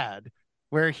Bad,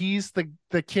 where he's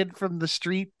the kid from the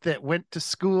street that went to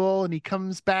school, and he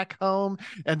comes back home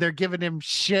and they're giving him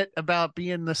shit about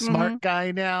being the smart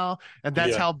guy now. And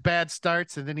that's how Bad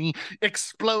starts. And then he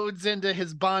explodes into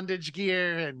his bondage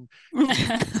gear and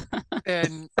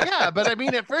but I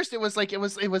mean, at first it was like,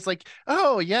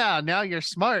 oh yeah, now you're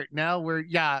smart. Now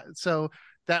so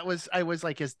I was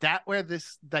like, is that where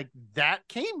this that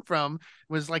came from?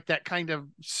 Was like that kind of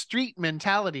street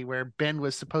mentality where Ben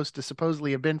was supposed to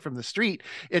supposedly have been from the street.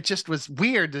 It just was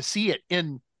weird to see it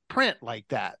in print like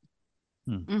that.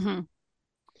 Mm-hmm.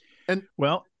 And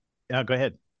go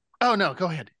ahead. Oh no, go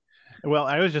ahead. Well,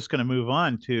 I was just going to move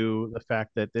on to the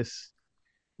fact that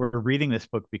we're reading this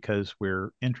book because we're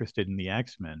interested in the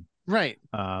X-Men, right?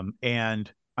 And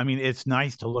I mean, it's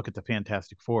nice to look at the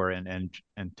Fantastic Four and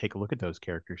take a look at those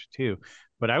characters too.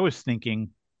 But I was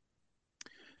thinking,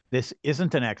 this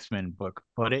isn't an X-Men book,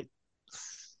 but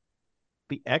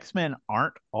the X-Men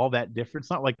aren't all that different.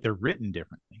 It's not like they're written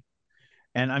differently.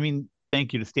 And I mean,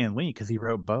 thank you to Stan Lee because he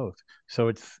wrote both.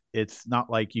 So it's not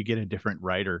like you get a different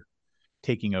writer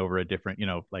taking over a different,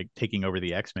 like taking over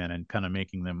the X-Men and kind of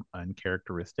making them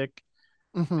uncharacteristic.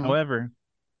 Mhm. However,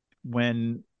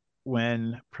 when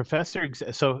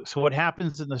so what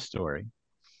happens in the story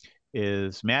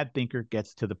is Mad Thinker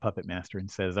gets to the Puppet Master and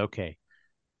says, "Okay,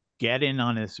 get in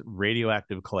on this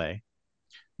radioactive clay,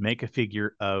 make a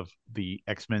figure of the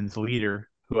X-Men's leader,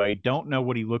 who I don't know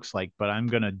what he looks like, but I'm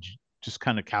gonna just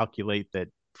kind of calculate that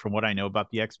from what I know about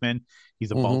the X-Men,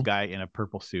 he's a bald guy in a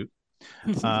purple suit.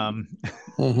 Um,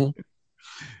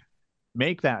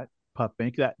 make that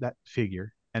make that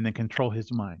figure, and then control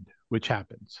his mind, which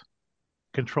happens.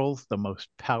 Controls the most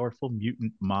powerful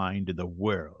mutant mind in the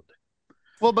world.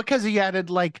 Well, because he added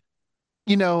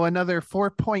another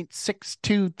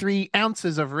 4.623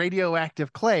 ounces of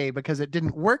radioactive clay because it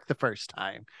didn't work the first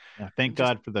time. Yeah, thank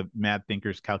God for the Mad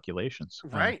Thinker's calculations.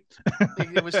 Right.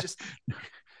 It was just,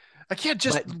 I can't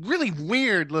just really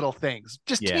weird little things,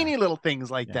 just teeny little things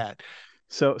like that.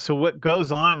 So what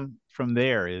goes on from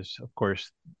there is, of course,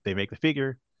 they make the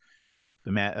figure.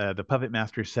 The Puppet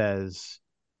Master says,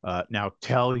 now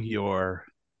tell your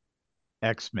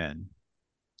X-Men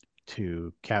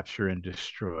to capture and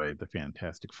destroy the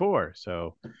Fantastic Four.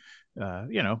 So,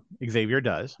 Xavier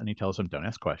does, and he tells them, don't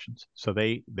ask questions. So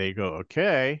they go,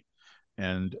 okay.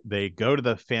 And they go to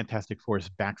the Fantastic Four's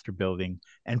Baxter building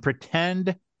and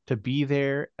pretend to be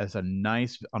there on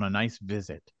a nice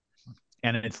visit.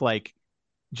 And it's like,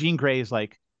 Jean Grey is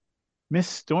like, Miss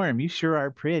Storm, you sure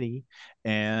are pretty.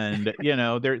 And,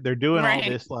 they're doing all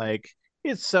this, like,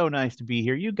 it's so nice to be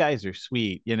here. You guys are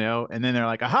sweet, and then they're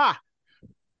like, aha,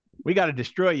 we got to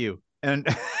destroy you. And,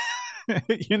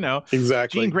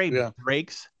 exactly. Jean Grey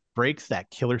breaks that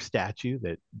killer statue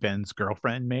that Ben's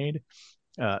girlfriend made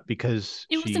because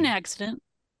it was an accident.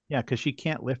 Yeah, because she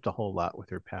can't lift a whole lot with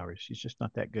her powers. She's just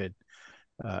not that good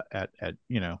at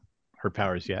her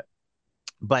powers yet.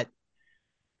 But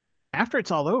after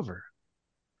it's all over,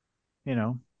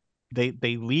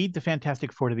 they lead the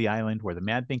Fantastic Four to the island where the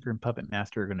Mad Thinker and Puppet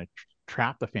Master are going to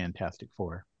trap the Fantastic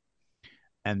Four.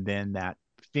 And then that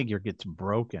figure gets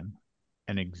broken,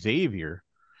 and Xavier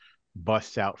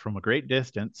busts out from a great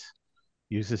distance,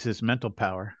 uses his mental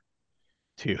power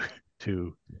to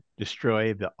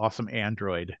destroy the awesome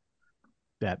android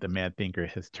that the Mad Thinker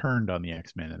has turned on the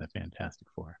X-Men and the Fantastic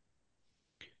Four.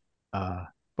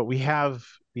 But we have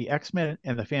the X-Men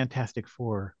and the Fantastic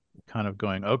Four kind of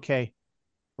going, okay,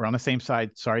 we're on the same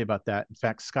side. Sorry about that. In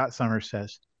fact, Scott Summers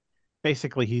says,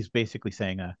 he's basically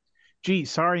saying, gee,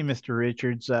 sorry, Mr.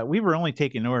 Richards. We were only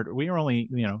taking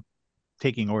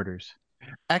orders.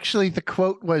 Actually, the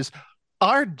quote was,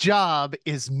 our job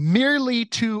is merely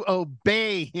to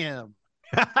obey him.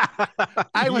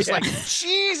 I was like,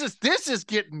 Jesus, this is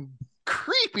getting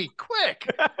creepy quick.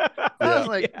 I was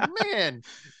like, man.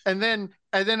 And then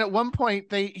at one point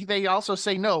they also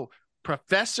say, no,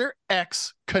 Professor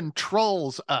X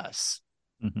controls us.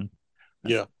 Mm-hmm.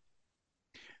 Yeah.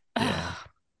 Yeah.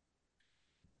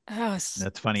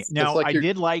 That's funny. Now, I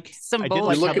did like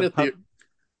looking at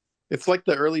it's like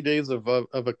the early days of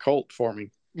a cult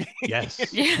forming.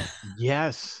 Yes. Yeah.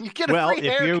 Yes. You get a free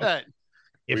haircut.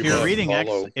 If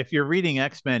you're reading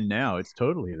X-Men now, it's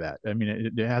totally that. I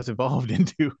mean, it has evolved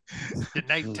into the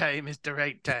nighttime is the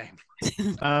right time.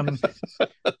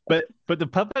 But the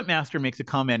Puppet Master makes a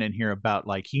comment in here about,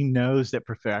 like, he knows that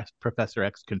Professor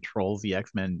X controls the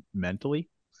X-Men mentally,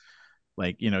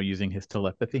 like, using his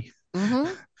telepathy.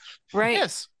 Mm-hmm. Right.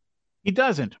 Yes. He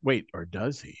doesn't. Wait, or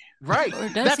does he? Right. Or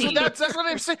does he? That's what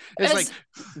I'm saying. It's like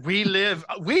we live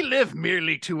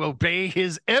merely to obey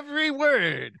his every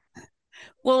word.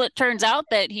 Well, it turns out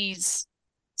that he's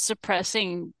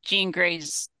suppressing Jean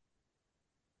Grey's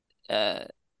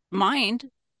mind,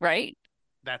 right?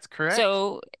 That's correct.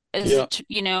 So, maybe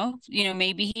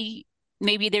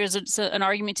there's an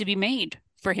argument to be made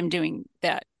for him doing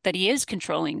that he is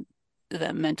controlling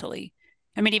them mentally.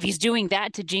 I mean, if he's doing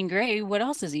that to Jean Grey, what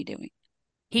else is he doing?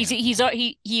 He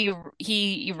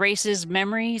erases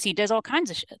memories. He does all kinds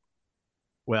of shit.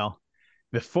 Well,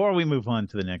 before we move on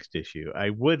to the next issue, I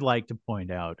would like to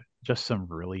point out just some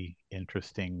really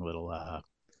interesting little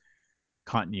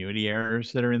continuity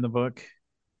errors that are in the book.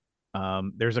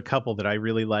 There's a couple that I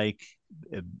really like.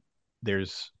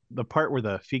 There's the part where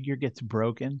the figure gets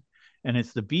broken, and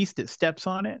it's the Beast that steps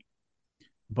on it.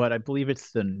 But I believe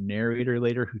it's the narrator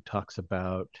later who talks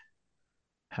about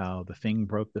how the Thing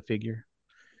broke the figure,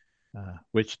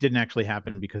 which didn't actually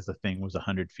happen because the Thing was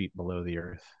 100 feet below the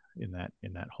earth in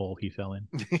that hole he fell in.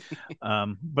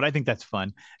 But I think that's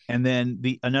fun. And then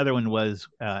another one was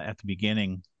at the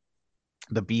beginning,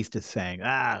 the Beast is saying,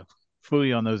 fool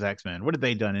you on those X-Men. What had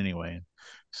they done anyway? And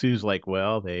Sue's like,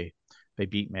 well, they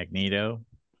beat Magneto,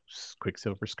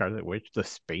 Quicksilver, Scarlet Witch, the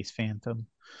Space Phantom,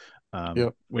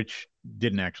 which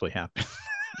didn't actually happen.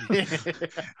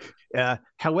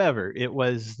 However, it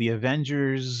was the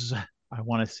Avengers, I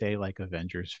want to say like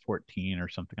Avengers 14 or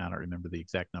something, I don't remember the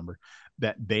exact number,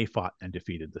 that they fought and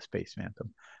defeated the Space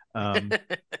Phantom.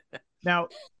 Now,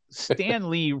 Stan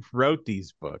Lee wrote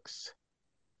these books,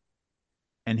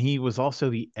 and he was also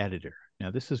the editor.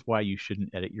 Now, this is why you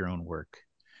shouldn't edit your own work,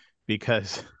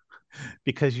 because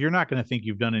you're not going to think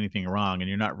you've done anything wrong, and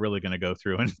you're not really going to go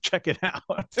through and check it out.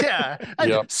 Yeah,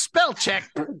 spell check.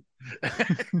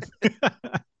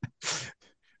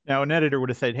 Now, an editor would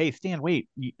have said, "Hey, Stan, wait,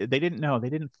 they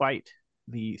didn't fight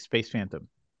the Space Phantom.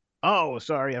 Oh,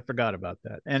 sorry, I forgot about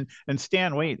that. And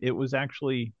Stan, wait, it was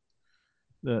actually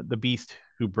the Beast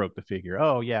who broke the figure.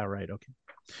 Oh, yeah, right, okay."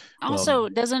 Also,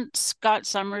 doesn't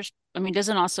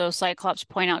also Cyclops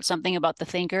point out something about the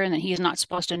Thinker, and that he's not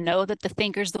supposed to know that the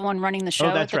Thinker's the one running the show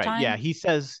at the right. time? Yeah, he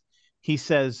says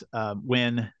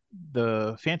when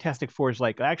the Fantastic Four is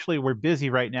like, actually, we're busy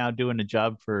right now doing a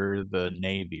job for the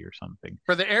Navy or something.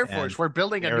 For the Air Force. We're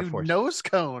building a new nose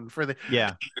cone for the...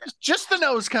 Yeah. Just the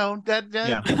nose cone.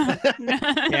 Yeah.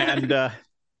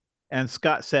 And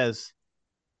Scott says,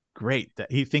 great.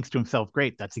 That he thinks to himself,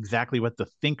 great, that's exactly what the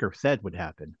Thinker said would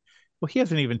happen. Well, he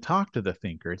hasn't even talked to the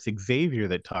Thinker. It's Xavier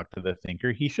that talked to the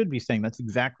Thinker. He should be saying that's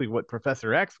exactly what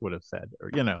Professor X would have said,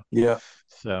 or Yeah.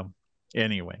 So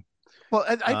anyway. Well,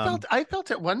 I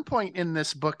felt at one point in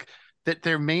this book that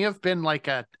there may have been like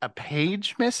a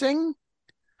page missing,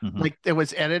 like it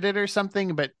was edited or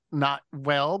something, but not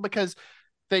well, because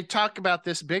they talk about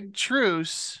this big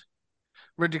truce.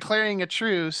 We're declaring a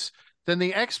truce. Then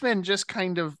the X-Men just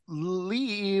kind of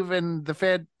leave, and the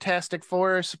Fantastic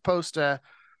Four are supposed to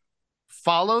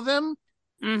follow them.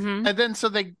 And then so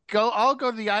they all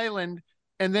go to the island,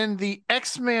 and then the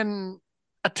X-Men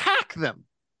attack them.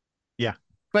 Yeah.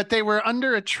 But they were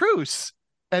under a truce,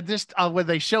 and just when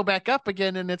they show back up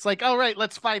again, and it's like, all right,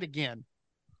 let's fight again.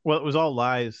 Well, it was all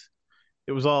lies.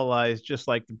 It was all lies, just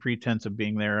like the pretense of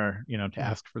being there, to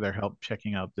ask for their help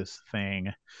checking out this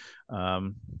thing. Yeah.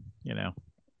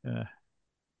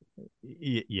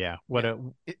 What a.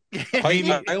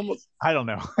 I don't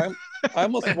know. I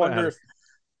almost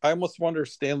wonder if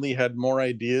Stan Lee had more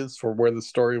ideas for where the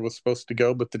story was supposed to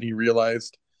go, but then he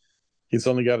realized he's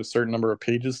only got a certain number of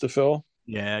pages to fill.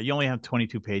 Yeah, you only have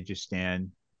 22 pages,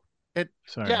 Stan.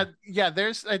 Sorry. Yeah.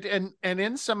 There's and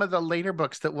in some of the later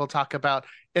books that we'll talk about,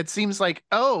 it seems like,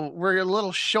 oh, we're a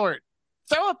little short.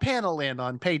 Throw a panel in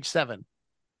on page 7.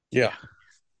 Yeah,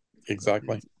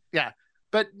 exactly. Yeah,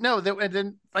 but no,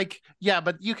 but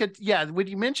you could, when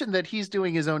you mentioned that he's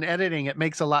doing his own editing, it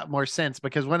makes a lot more sense,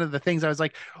 because one of the things I was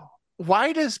like,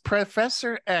 why does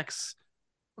Professor X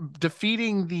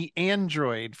defeating the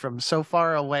android from so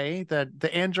far away, the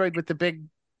android with the big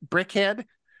brick head,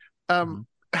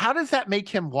 how does that make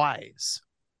him wise?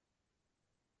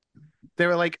 They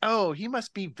were like, oh, he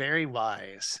must be very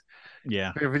wise.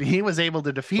 Yeah. He was able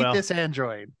to defeat this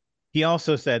android. He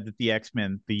also said that the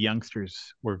X-Men, the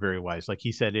youngsters, were very wise. Like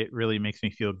he said, it really makes me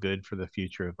feel good for the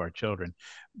future of our children.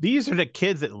 These are the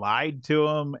kids that lied to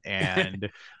him and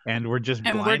we're just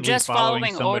blindly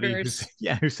following somebody orders.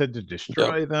 who said to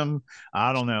destroy them.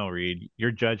 I don't know, Reed.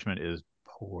 Your judgment is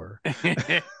poor.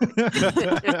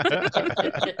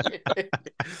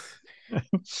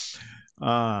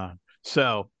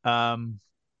 So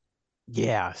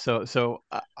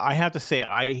I have to say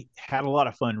I had a lot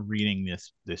of fun reading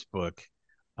this book.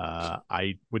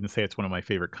 I wouldn't say it's one of my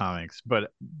favorite comics, but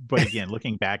again,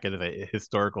 looking back at a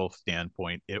historical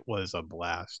standpoint, it was a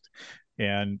blast,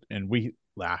 and we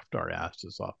laughed our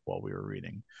asses off while we were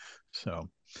reading. So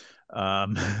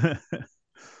I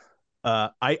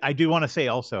do want to say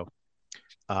also,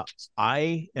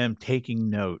 I am taking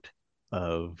note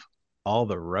of all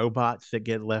the robots that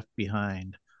get left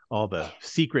behind, all the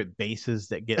secret bases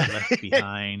that get left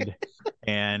behind.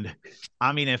 And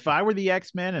I mean, if I were the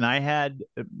X-Men and I had,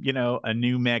 a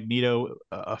new Magneto,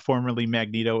 a formerly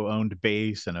Magneto owned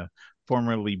base, and a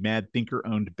formerly Mad Thinker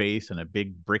owned base, and a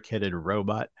big brick-headed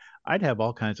robot, I'd have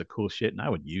all kinds of cool shit, and I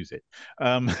would use it.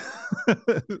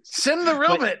 Send the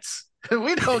robots.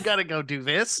 We don't got to go do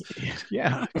this.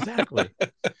 Yeah, exactly.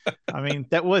 I mean,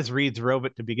 that was Reed's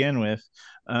robot to begin with.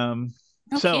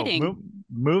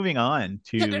 Moving on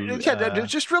to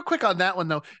just real quick on that one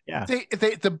though. Yeah,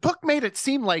 the book made it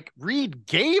seem like Reed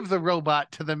gave the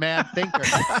robot to the Mad Thinker.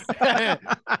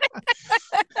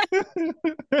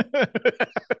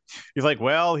 He's like,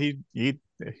 well, he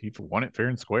won it fair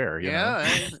and square. You know?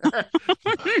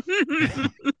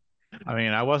 I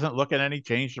mean, I wasn't looking at any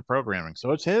change to programming,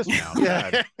 so it's his now.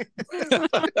 Yeah.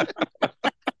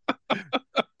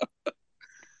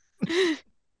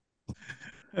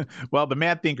 Well, the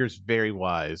Mad Thinker's very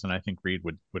wise, and I think Reed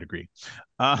would agree.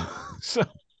 Uh, so,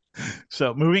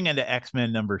 so moving into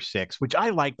X-Men number 6, which I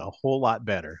liked a whole lot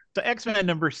better. So X-Men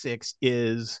number 6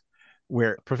 is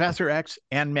where Professor X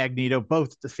and Magneto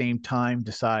both at the same time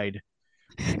decide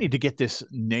we need to get this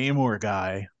Namor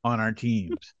guy on our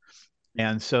teams,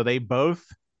 and so they both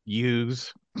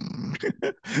use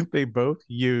they both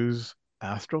use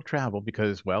astral travel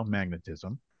because, well,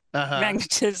 magnetism.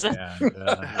 Magnetism.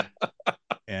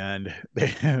 And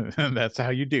that's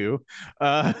how you do.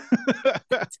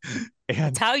 That's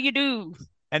how you do.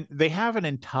 And they have an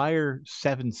entire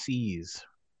 7 seas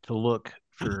to look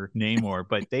for Namor,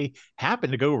 but they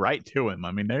happen to go right to him.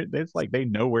 I mean, it's like they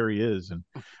know where he is. And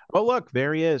oh, look,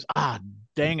 there he is. Ah,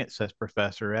 dang it, says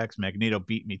Professor X. Magneto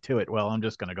beat me to it. Well, I'm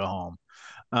just going to go home.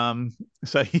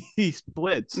 So he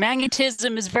splits.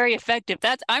 Magnetism is very effective.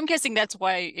 I'm guessing that's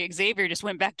why Xavier just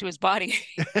went back to his body.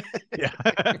 Yeah.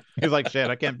 He's like, shit,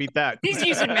 I can't beat that. He's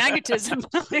using magnetism.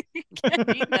 Can't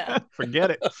beat that.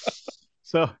 Forget it.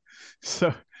 So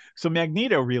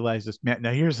Magneto realizes.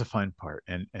 Now here's the fun part,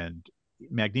 and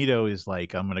Magneto is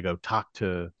like, I'm gonna go tell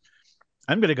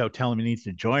him he needs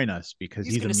to join us because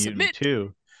he's a mutant submit.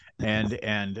 Too.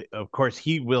 And of course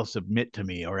he will submit to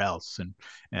me or else.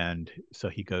 And so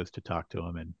he goes to talk to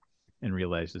him and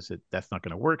realizes that that's not going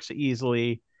to work so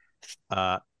easily.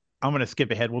 I'm going to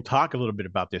skip ahead. We'll talk a little bit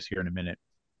about this here in a minute.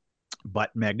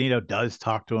 But Magneto does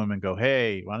talk to him and go,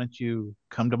 hey, why don't you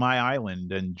come to my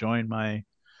island and join my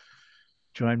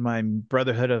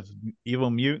Brotherhood of Evil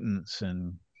Mutants?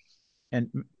 And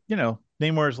you know,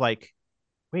 Namor's like,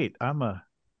 wait, I'm a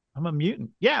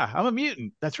mutant. Yeah, I'm a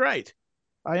mutant. That's right.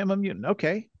 I am a mutant.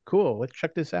 Okay, cool. Let's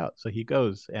check this out. So he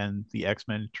goes, and the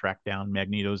X-Men track down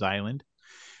Magneto's island.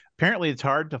 Apparently, it's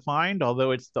hard to find,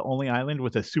 although it's the only island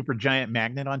with a super giant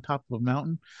magnet on top of a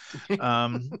mountain.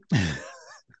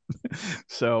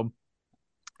 So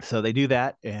they do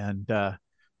that, and of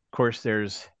course,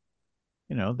 there's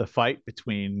the fight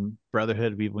between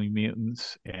Brotherhood of Evil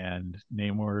Mutants and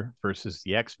Namor versus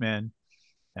the X-Men.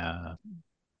 And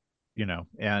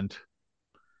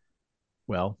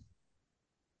well,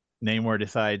 Namor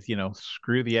decides,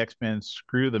 screw the X-Men,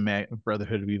 screw the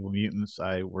Brotherhood of Evil Mutants.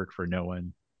 I work for no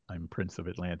one. I'm Prince of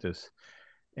Atlantis.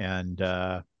 And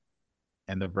the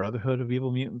Brotherhood of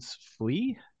Evil Mutants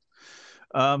flee.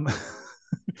 At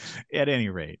any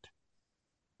rate,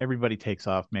 everybody takes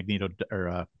off.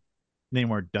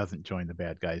 Namor doesn't join the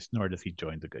bad guys, nor does he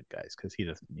join the good guys because he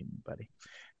doesn't need anybody.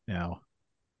 Now,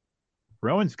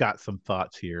 Rowan's got some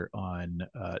thoughts here on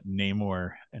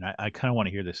Namor, and I kind of want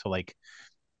to hear this. So, like,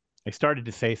 I started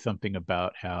to say something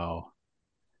about how,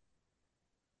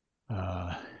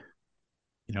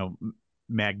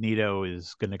 Magneto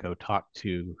is going to go talk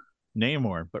to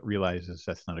Namor, but realizes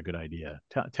that's not a good idea.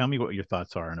 Tell me what your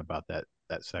thoughts are about that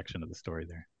section of the story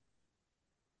there.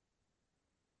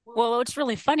 Well, what's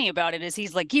really funny about it is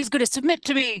he's like, he's going to submit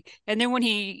to me. And then when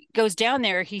he goes down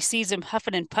there, he sees him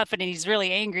huffing and puffing and he's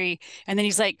really angry. And then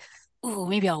he's like, ooh,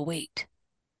 maybe I'll wait.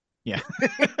 Yeah.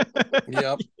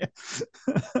 Yep.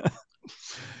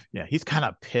 Yeah, he's kind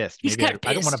of pissed. He's kind of pissed.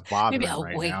 I don't want to bother maybe him I'll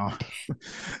right wait. now.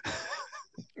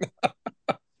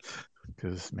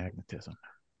 Because magnetism.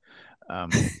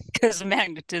 Because of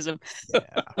magnetism.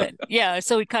 Yeah. But yeah,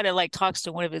 so he kind of like talks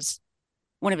to one of his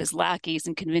lackeys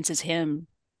and convinces him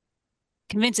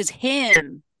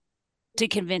to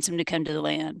convince him to come to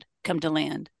land.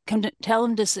 Tell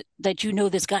him that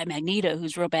this guy Magneto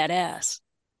who's real badass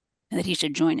and that he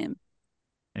should join him.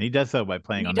 And he does so by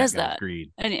playing on that guy's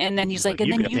greed. And then he's like,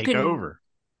 and then you can take over.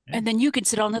 Yeah. And then you can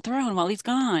sit on the throne while he's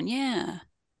gone. Yeah.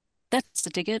 That's the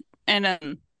ticket. And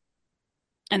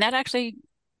that actually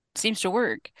seems to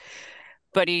work.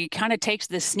 But he kind of takes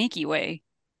this sneaky way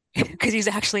because he's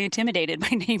actually intimidated by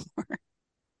Namor.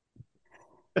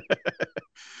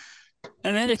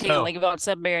 Another thing I like about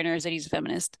Submariner is that he's a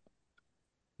feminist.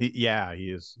 He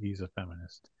is. He's a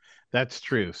feminist. That's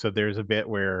true. So there's a bit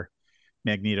where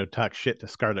Magneto talks shit to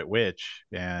Scarlet Witch,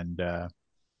 and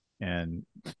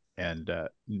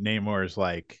Namor's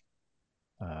like,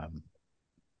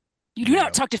 you do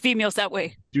not talk to females that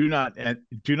way. Do not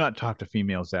talk to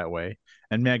females that way.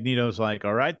 And Magneto's like,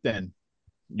 all right, then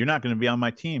you're not going to be on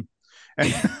my team.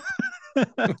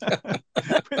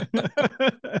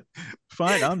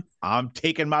 Fine, I'm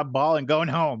taking my ball and going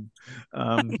home.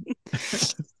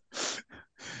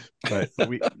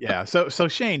 So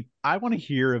Shane, I want to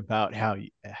hear about how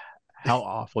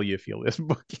awful you feel this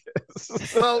book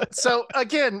is. Well, so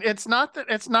again, it's not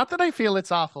that I feel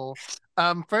it's awful.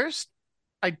 First,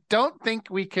 I don't think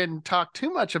we can talk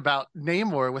too much about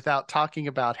Namor without talking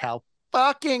about how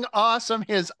fucking awesome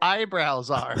his eyebrows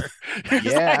are.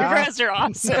 His eyebrows are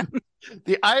awesome.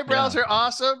 The eyebrows are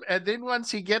awesome, and then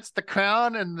once he gets the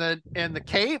crown and the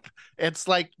cape, it's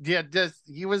like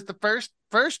he was the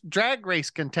first drag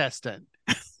race contestant.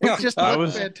 It just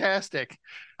looked fantastic.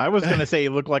 I was going to say he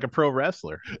looked like a pro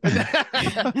wrestler.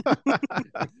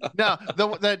 No,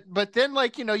 but then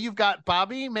you've got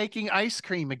Bobby making ice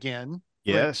cream again.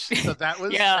 Yes. So that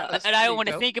was and I don't want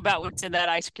to think about what's in that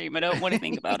ice cream. I don't want to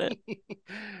think about it.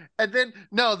 And then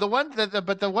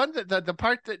the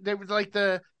part that there was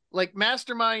like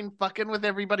Mastermind fucking with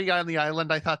everybody on the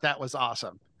island, I thought that was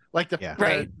awesome. Like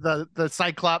the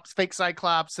Cyclops, fake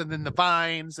Cyclops, and then the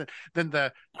vines, and then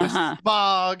the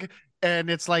fog, and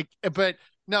it's like, but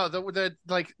no, there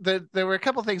were a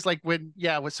couple things like when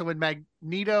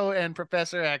Magneto and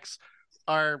Professor X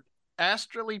are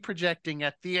astrally projecting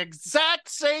at the exact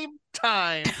same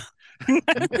time,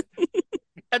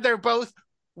 and they're both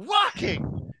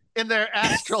walking in their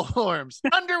astral forms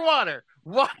underwater.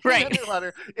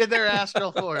 Underwater in their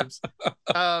astral forms.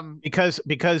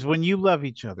 Because when you love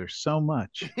each other so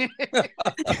much,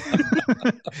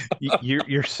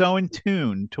 you're so in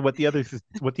tune to what the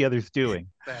other's doing.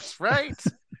 That's right.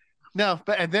 No,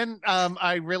 but and then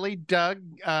I really dug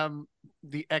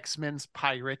the X-Men's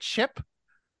pirate ship.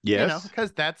 Yes,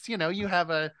 because that's you have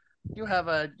a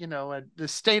the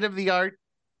state of the art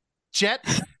jet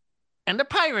and a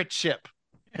pirate ship.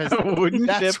 A wooden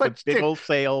ship with big old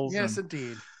sails. Yes,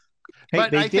 indeed. Hey,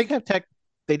 but they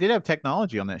did have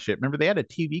technology on that ship. Remember, they had a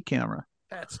TV camera.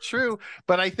 That's true.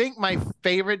 But I think my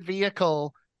favorite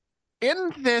vehicle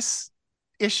in this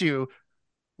issue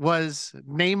was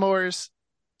Namor's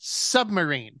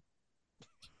submarine.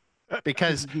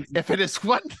 Because if it is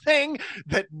one thing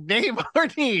that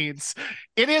Namor needs,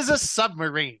 it is a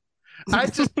submarine. I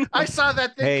saw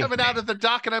that thing coming out of the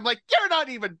dock, and I'm like, you're not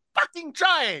even fucking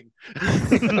trying.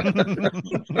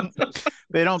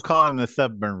 They don't call him the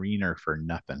submariner for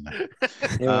nothing.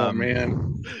 Oh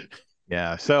man.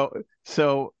 Yeah. So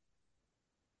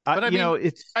but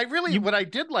it's what I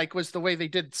did like was the way they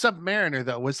did Submariner,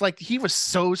 though, was like he was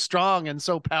so strong and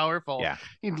so powerful. Yeah.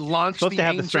 He launched supposed to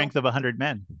have Angel. the strength of 100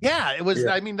 men. Yeah, it was.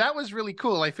 Yeah. I mean, that was really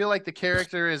cool. I feel like the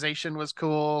characterization was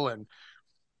cool,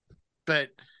 but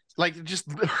like just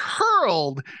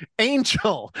hurled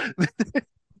Angel.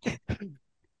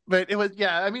 But it was,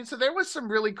 I mean, so there was some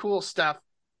really cool stuff.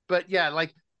 But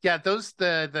those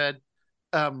the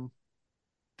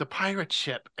pirate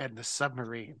ship and the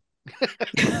submarine.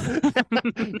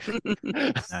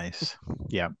 Nice.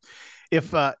 Yeah.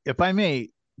 If I may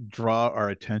draw our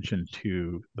attention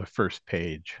to the first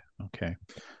page, okay.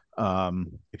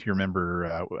 If you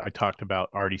remember, I talked about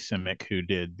Artie Simic, who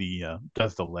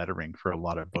does the lettering for a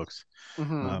lot of books.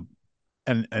 Mm-hmm.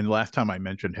 And last time I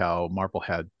mentioned how Marvel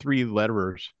had 3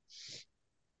 letterers: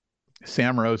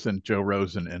 Sam Rosen, Joe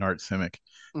Rosen, and Art Simic.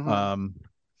 Mm-hmm.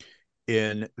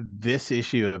 In this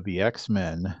issue of the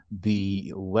X-Men,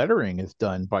 the lettering is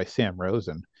done by Sam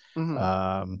Rosen,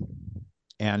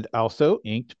 and also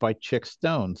inked by Chick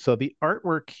Stone. So the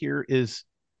artwork here is,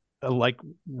 like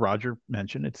Roger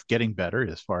mentioned, it's getting better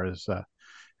as far as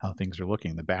how things are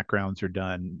looking. The backgrounds are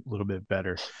done a little bit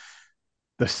better.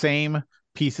 The same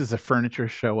pieces of furniture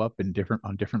show up on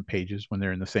different pages when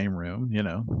they're in the same room,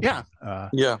 Yeah.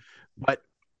 But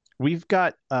we've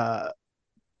got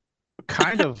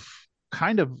kind of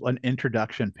an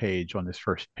introduction page on this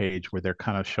first page where they're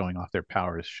kind of showing off their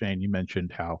powers. Shane, you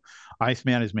mentioned how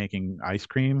Iceman is making ice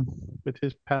cream with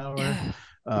his power.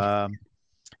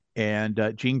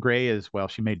 And Jean Grey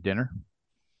she made dinner.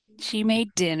 She made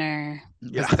dinner.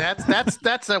 Yeah,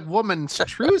 that's a woman's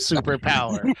true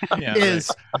superpower.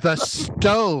 Is the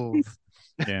stove.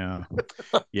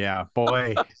 Yeah,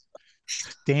 boy.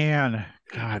 Stan,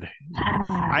 God,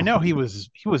 I know he was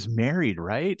married,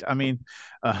 right? I mean,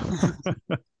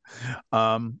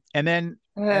 and then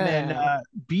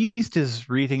Beast is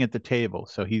reading at the table,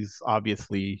 so he's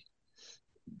obviously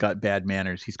got bad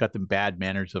manners. He's got the bad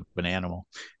manners of an animal,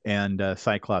 and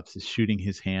Cyclops is shooting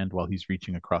his hand while he's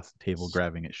reaching across the table,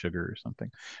 grabbing at sugar or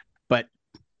something. But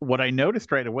what I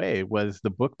noticed right away was the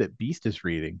book that Beast is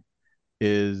reading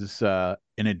is an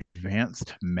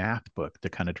advanced math book to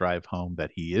kind of drive home that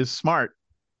he is smart.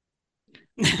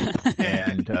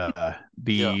 And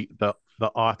the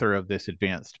author of this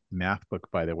advanced math book,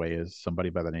 by the way, is somebody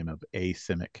by the name of A.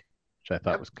 Simic, which I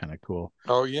thought was kind of cool.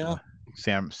 Oh yeah.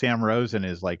 Sam Rosen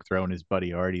is like throwing his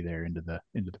buddy Artie there into the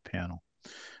panel.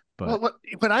 Well,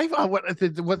 But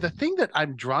what the thing that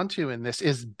I'm drawn to in this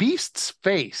is Beast's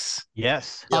face.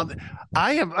 yes, Yep.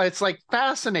 It's like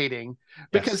fascinating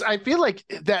because yes. I feel like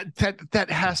that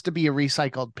has to be a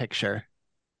recycled picture.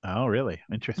 Oh, really?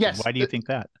 Interesting. Yes. Why do you think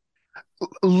that?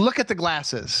 Look at the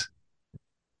glasses.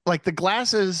 Like the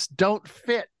glasses don't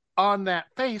fit on that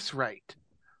face right.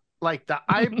 Like the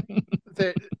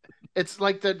it's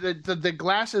like the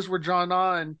glasses were drawn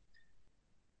on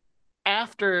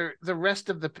after the rest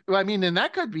of the I mean, and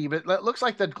that could be, but it looks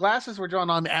like the glasses were drawn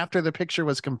on after the picture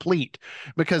was complete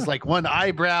because like one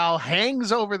eyebrow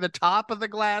hangs over the top of the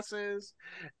glasses,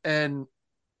 and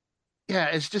yeah,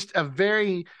 it's just a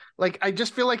very like I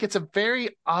just feel like it's a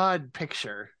very odd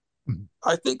picture.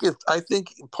 I think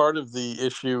part of the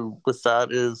issue with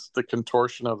that is the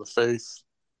contortion of the face.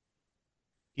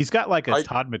 He's got like a I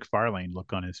Todd McFarlane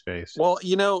look on his face. well,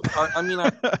 I mean,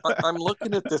 I'm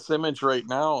looking at this image right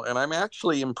now, and I'm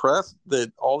actually impressed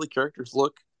that all the characters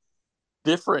look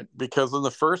different because in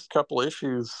the first couple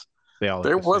issues, They all look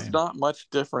there the was same. not much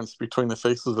difference between the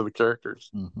faces of the characters.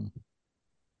 Mm-hmm.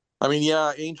 I mean,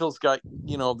 yeah, Angel's got,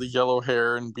 the yellow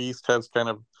hair, and Beast has kind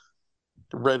of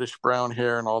reddish brown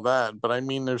hair and all that. But I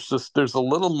mean, there's a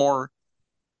little more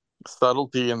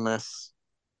subtlety in this.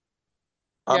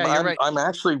 Yeah, you're right. I'm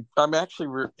actually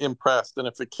impressed, and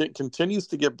if it continues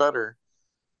to get better,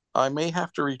 I may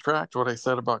have to retract what I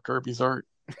said about Kirby's art.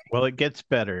 Well, it gets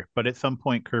better, but at some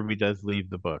point Kirby does leave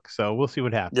the book, so we'll see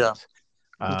what happens.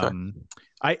 Yeah. Okay.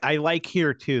 I like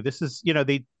here too. This is,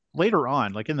 they later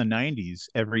on, like in the 90s,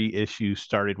 every issue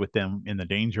started with them in the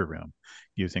danger room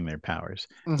using their powers.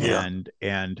 Yeah.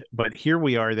 But here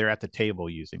we are, they're at the table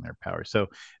using their powers. So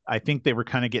I think they were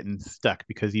kind of getting stuck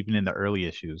because even in the early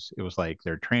issues, it was like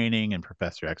they're training and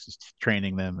Professor X is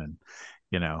training them, and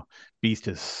Beast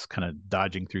is kind of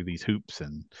dodging through these hoops,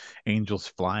 and Angel's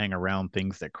flying around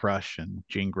things that crush, and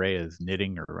Jean Grey is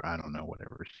knitting, or I don't know,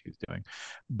 whatever she's doing.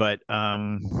 But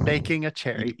Baking a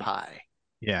cherry pie.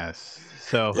 yes.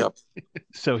 So Yep.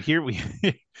 so here we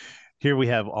here we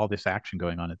have all this action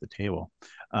going on at the table.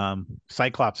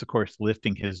 Cyclops, of course,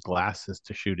 lifting his glasses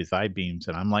to shoot his eye beams,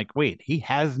 and I'm like, wait, he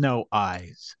has no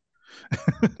eyes.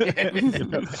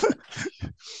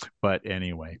 But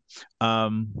anyway,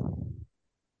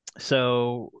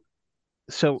 so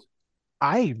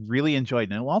I really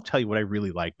enjoyed it. And I'll tell you what I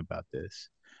really liked about this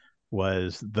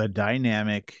was the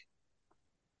dynamic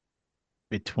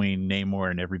between Namor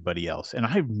and everybody else. And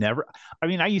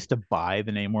I used to buy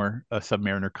the Namor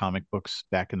Submariner comic books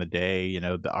back in the day.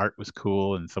 The art was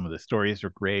cool and some of the stories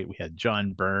were great. We had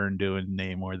John Byrne doing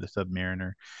Namor the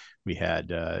Submariner. We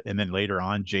had, and then later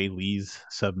on, Jay Lee's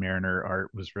Submariner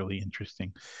art was really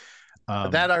interesting.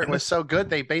 That art was so good,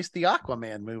 they based the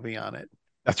Aquaman movie on it.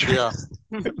 That's right.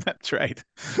 Yeah. That's right.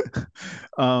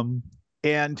 And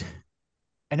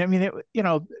I mean,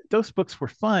 those books were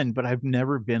fun, but I've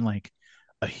never been like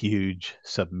a huge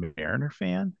Submariner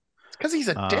fan. It's because he's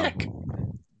a dick.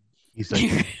 He's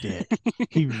a dick.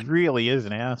 He really is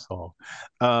an asshole.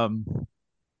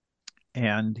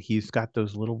 And he's got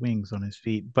those little wings on his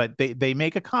feet, but they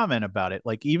make a comment about it.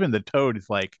 Like even the Toad is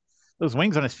like, those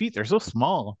wings on his feet, they're so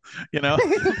small, Yeah.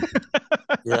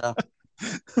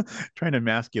 Trying to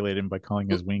emasculate him by calling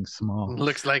his wings small.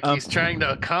 Looks like he's trying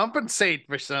to compensate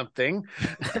for something.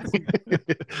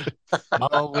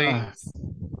 Small wings.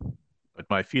 But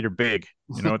my feet are big.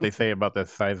 You know what they say about the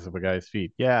size of a guy's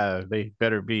feet? Yeah, they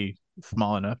better be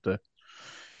small enough to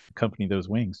accompany those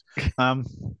wings.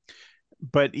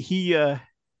 But he,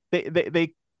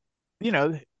 they,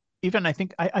 even I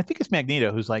think it's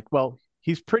Magneto who's like, well,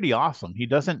 he's pretty awesome. He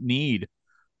doesn't need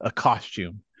a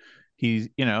costume. He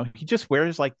just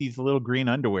wears like these little green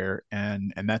underwear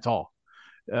and that's all.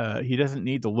 He doesn't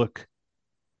need to look,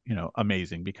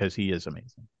 amazing because he is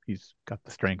amazing. He's got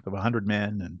the strength of 100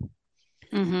 men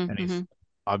and he's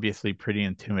obviously pretty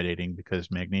intimidating because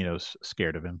Magneto's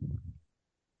scared of him.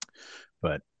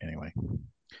 But anyway,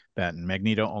 that and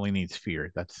Magneto only needs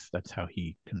fear. That's how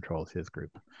he controls his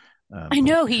group. I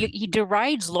know he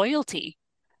derides loyalty.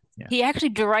 Yeah. He actually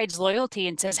derides loyalty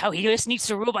and says how he just needs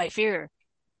to rule by fear.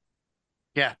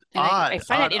 Yeah, and I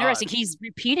find it interesting. Odd. He's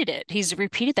repeated it. He's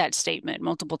repeated that statement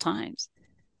multiple times.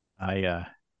 I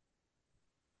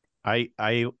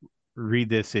read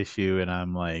this issue and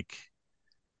I'm like,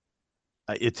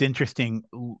 it's interesting,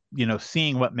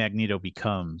 seeing what Magneto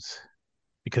becomes,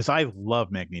 because I love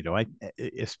Magneto.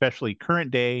 Especially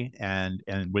current day and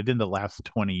within the last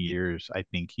 20 years, I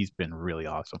think he's been really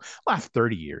awesome. Last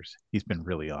 30 years, he's been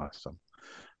really awesome.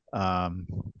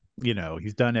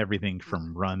 He's done everything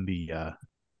from run the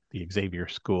Xavier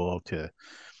School to,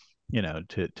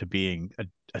 to being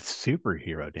a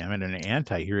superhero, damn it, and an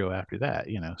anti-hero after that,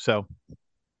 So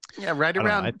Yeah, right I don't know.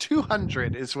 around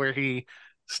 200 is where he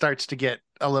starts to get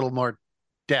a little more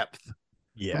depth.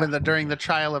 Yeah. During the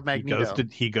trial of Magneto.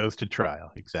 He goes to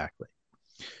trial, exactly.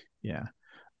 Yeah.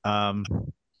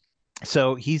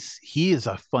 So he is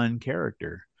a fun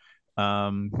character.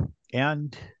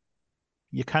 And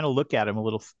you kind of look at him a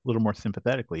little more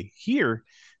sympathetically. Here,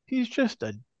 he's just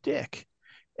a dick.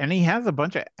 And he has a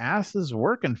bunch of asses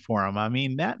working for him. I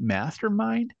mean, that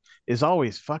mastermind is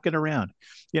always fucking around.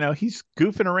 He's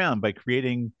goofing around by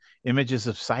creating images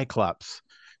of Cyclops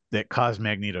that cause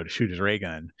Magneto to shoot his ray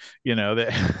gun.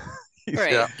 That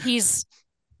right. Yeah.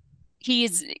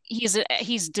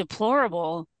 He's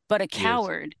deplorable, but a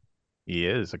coward. He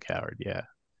is a coward. Yeah.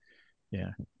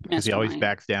 Yeah. Because he always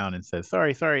backs down and says,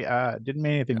 sorry, didn't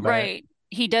mean anything by right.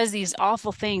 He does these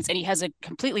awful things, and he has a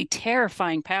completely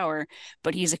terrifying power,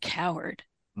 but he's a coward.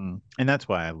 And that's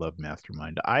why I love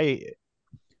Mastermind.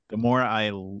 The more I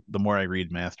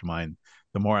read Mastermind,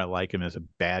 the more I like him as a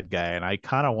bad guy, and I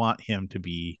kind of want him to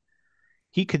be.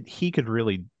 He could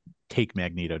really take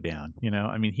Magneto down.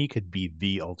 I mean, he could be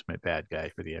the ultimate bad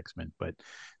guy for the X-Men, but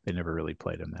they never really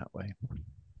played him that way.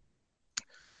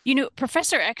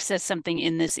 Professor X says something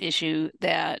in this issue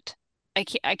that I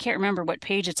can't remember what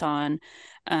page it's on,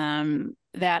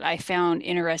 that I found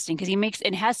interesting, because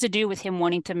it has to do with him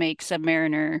wanting to make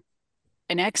Submariner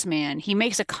an X-Man. He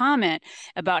makes a comment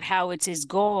about how it's his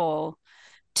goal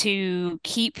to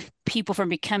keep people from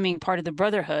becoming part of the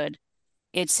Brotherhood.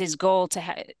 It's his goal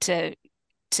to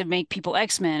make people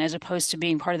X-Men as opposed to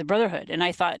being part of the Brotherhood. And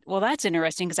I thought, well, that's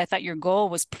interesting, because I thought your goal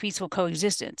was peaceful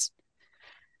coexistence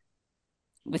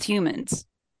with humans.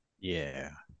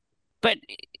 Yeah. But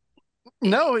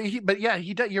no,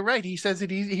 you're right. He says that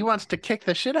he wants to kick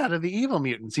the shit out of the evil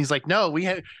mutants. He's like, no, we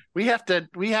have to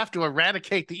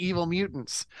eradicate the evil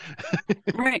mutants.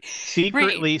 Right.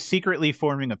 Secretly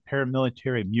forming a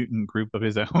paramilitary mutant group of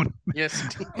his own. Yes.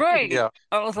 Right. Yeah.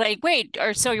 I was like, wait,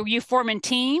 so are you forming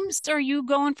teams, or are you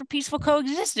going for peaceful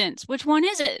coexistence? Which one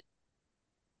is it?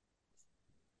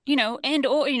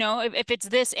 If it's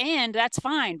this, and that's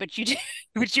fine, but you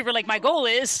were like, my goal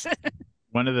is.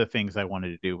 One of the things I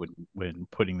wanted to do when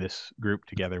putting this group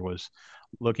together was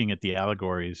looking at the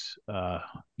allegories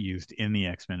used in the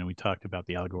X-Men, and we talked about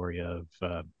the allegory of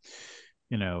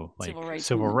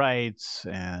civil rights,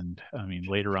 and I mean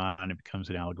later on it becomes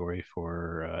an allegory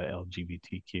for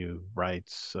LGBTQ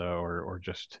rights, or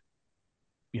just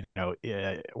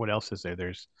what else is there?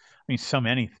 There's so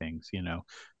many things.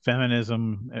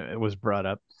 Feminism was brought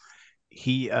up.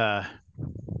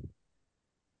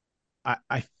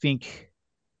 I think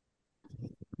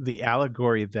the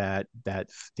allegory that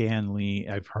Stan Lee,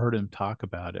 I've heard him talk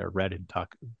about, or read him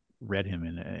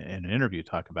in an interview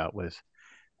talk about, was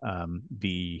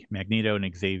the Magneto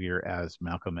and Xavier as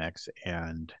Malcolm X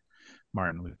and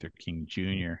Martin Luther King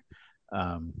Jr.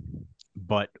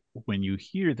 But when you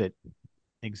hear that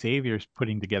Xavier's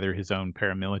putting together his own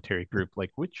paramilitary group, like,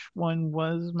 which one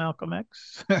was Malcolm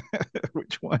X?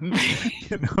 Which one?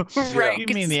 Right. You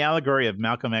mean the allegory of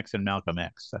Malcolm X and Malcolm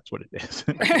X? That's what it is.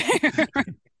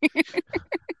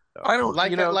 I don't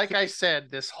like I said,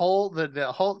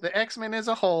 the X-Men as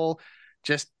a whole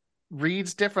just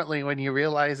reads differently when you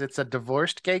realize it's a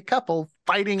divorced gay couple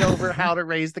fighting over how to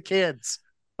raise the kids.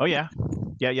 Oh yeah.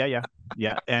 And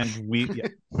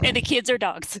and the kids are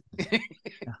dogs.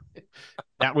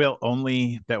 That will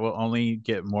only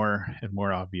get more and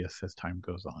more obvious as time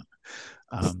goes on.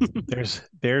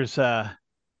 There's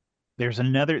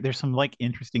some like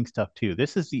interesting stuff too.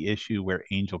 This is the issue where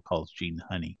Angel calls Jean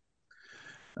honey.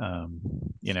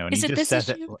 And is he just says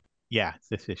issue? it. Yeah, it's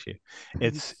this issue.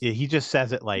 He just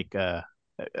says it like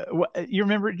what do you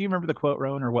remember the quote,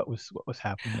 Rowan, or what was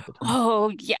happening at the time?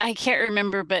 Oh yeah, I can't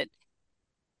remember, but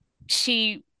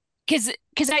because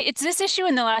it's this issue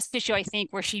and the last issue, I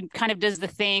think, where she kind of does the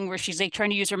thing where she's like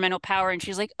trying to use her mental power, and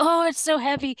she's like, oh, it's so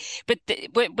heavy, but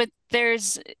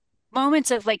there's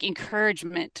moments of like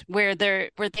encouragement where they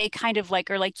kind of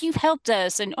like are like, you've helped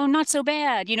us, and oh, not so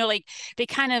bad, like they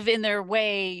kind of in their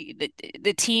way,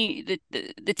 the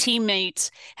teammates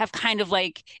have kind of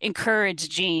like encouraged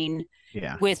Jean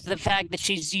with the fact that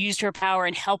she's used her power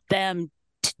and helped them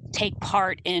take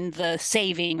part in the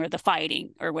saving or the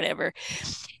fighting or whatever.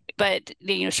 But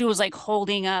she was like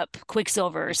holding up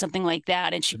Quicksilver or something like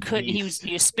that, and he was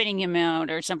spinning him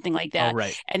out or something like that. Oh,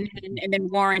 right. And then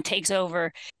Warren takes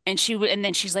over, and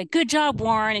then she's like, good job,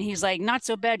 Warren, and he's like, not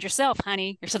so bad yourself,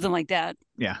 honey, or something like that.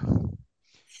 Yeah.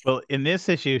 Well, in this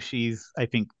issue, she's, I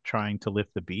think, trying to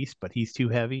lift the beast, but he's too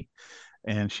heavy,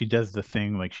 and she does the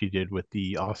thing like she did with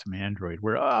the awesome android,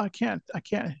 where I can't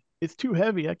it's too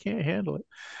heavy. I can't handle it.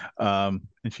 And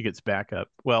she gets back up.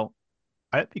 Well,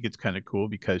 I think it's kind of cool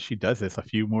because she does this a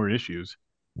few more issues,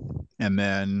 and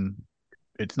then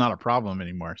it's not a problem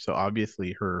anymore. So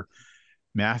obviously her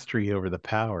mastery over the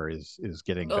power is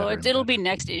getting Oh, better and it'll be better.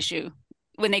 next issue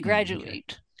when they Okay.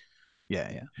 graduate.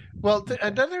 Yeah. Well, Okay.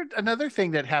 another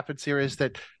thing that happens here is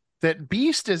that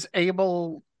Beast is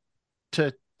able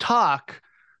to talk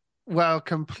while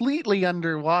completely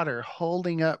underwater,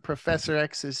 holding up Professor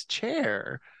X's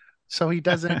chair, so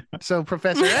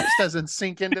Professor X doesn't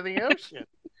sink into the ocean.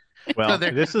 Well,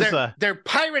 So this is a their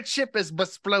pirate ship is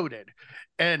exploded,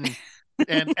 and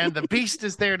the Beast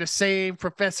is there to save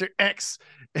Professor X.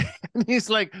 And he's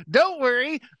like, "Don't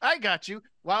worry, I got you."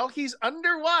 While he's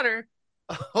underwater,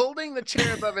 holding the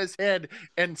chair above his head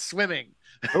and swimming.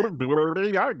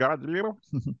 I got you.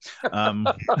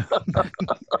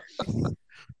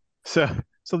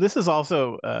 So this is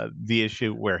also the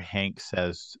issue where Hank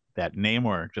says that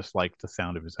Namor just liked the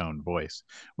sound of his own voice,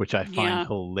 which I find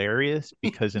hilarious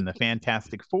because in the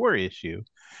Fantastic Four issue,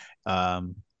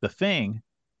 the Thing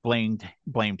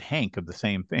blamed Hank of the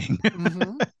same thing.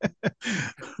 Mm-hmm.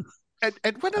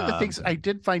 And one of the things I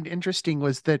did find interesting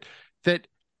was that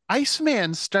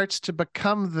Iceman starts to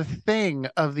become the Thing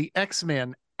of the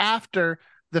X-Men after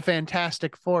the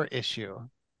Fantastic Four issue.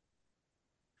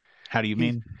 How do you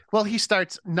mean? Well, he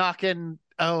starts knocking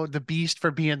the Beast for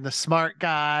being the smart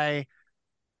guy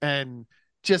and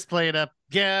just playing up,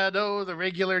 the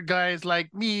regular guys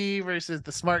like me versus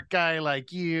the smart guy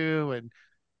like you.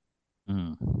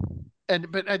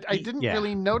 But I didn't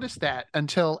really notice that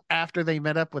until after they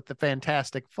met up with the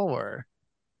Fantastic Four.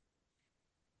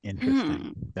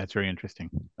 Interesting. That's very interesting.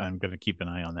 I'm going to keep an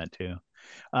eye on that too.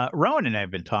 Rowan and I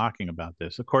have been talking about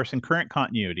this. Of course, in current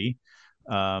continuity,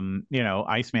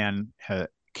 Iceman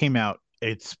came out.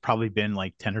 It's probably been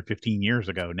like 10 or 15 years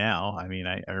ago now. I mean,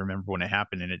 I remember when it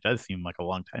happened, and it does seem like a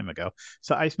long time ago.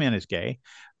 So Iceman is gay,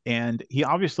 and he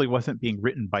obviously wasn't being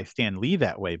written by Stan Lee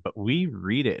that way, but we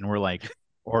read it and we're like,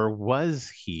 or was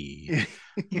he?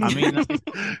 I mean,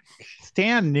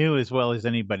 Stan knew as well as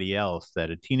anybody else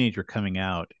that a teenager coming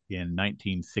out in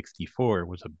 1964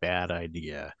 was a bad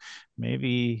idea.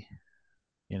 Maybe,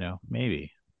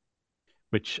 maybe.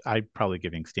 Which I'm probably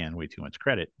giving Stan way too much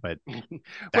credit, but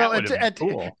that would have been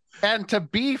cool. And to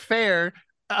be fair,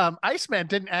 Iceman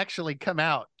didn't actually come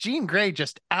out. Jean Grey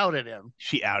just outed him.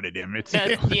 She outed him.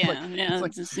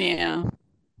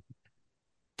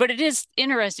 But it is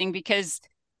interesting because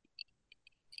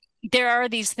there are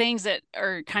these things that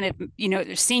are kind of,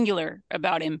 they're singular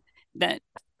about him that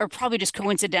are probably just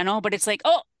coincidental, but it's like,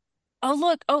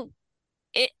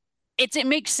 it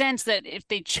makes sense that if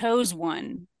they chose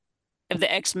one of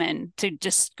the X-Men to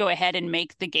just go ahead and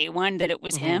make the gay one, that it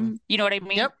was him. You know what I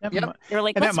mean? Yep. They're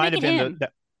like, that might have been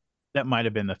that might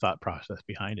have been the thought process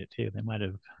behind it too. They might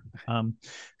have.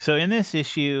 So in this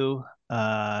issue,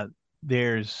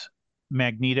 there's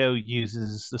Magneto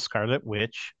uses the Scarlet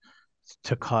Witch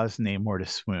to cause Namor to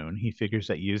swoon. He figures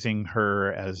that using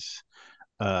her as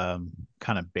kind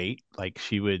of bait, like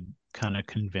she would kind of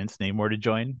convince Namor to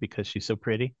join because she's so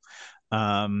pretty.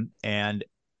 And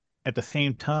at the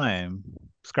same time,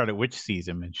 Scarlet Witch sees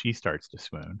him and she starts to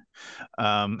swoon.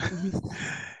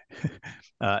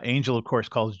 Angel, of course,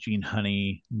 calls Jean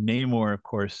honey. Namor, of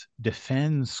course,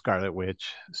 defends Scarlet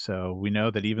Witch. So we know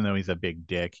that even though he's a big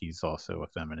dick, he's also a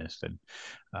feminist, and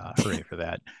hooray for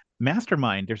that.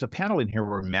 Mastermind, there's a panel in here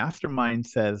where Mastermind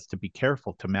says to be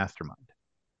careful to Mastermind.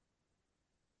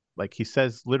 Like he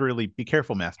says literally, be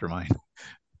careful, Mastermind.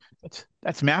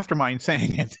 That's Mastermind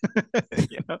saying it.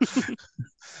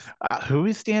 Who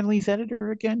is Stan Lee's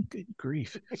editor again? Good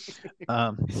grief.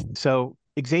 So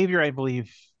Xavier, I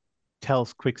believe,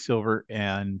 tells Quicksilver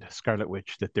and Scarlet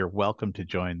Witch that they're welcome to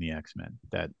join the X-Men,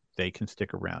 that they can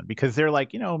stick around because they're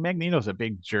like, Magneto's a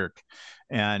big jerk.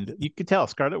 And you could tell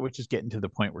Scarlet Witch is getting to the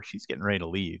point where she's getting ready to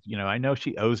leave. I know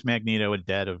she owes Magneto a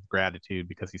debt of gratitude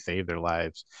because he saved their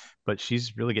lives, but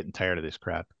she's really getting tired of this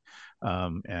crap.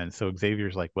 And so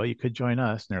Xavier's like, well, you could join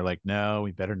us. And they're like, no,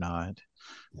 we better not.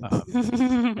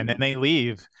 And then they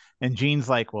leave. And Jean's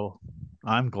like, well,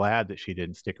 I'm glad that she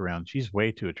didn't stick around. She's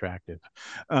way too attractive.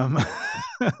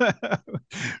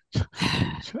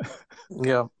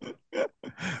 Yeah.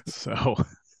 So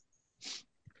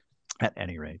at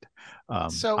any rate,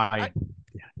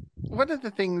 one of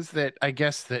the things that I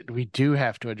guess that we do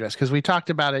have to address, because we talked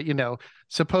about it,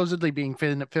 supposedly being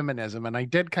feminism, and I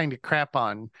did kind of crap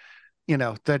on,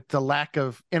 that the lack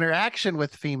of interaction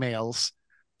with females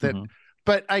that,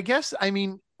 but I guess, I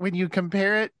mean, when you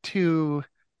compare it to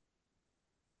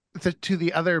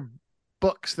the other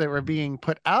books that were being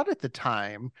put out at the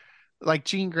time, like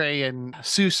Jean Grey and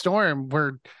Sue Storm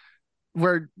were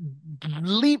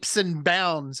leaps and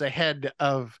bounds ahead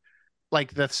of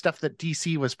like the stuff that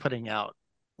DC was putting out,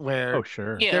 where Oh,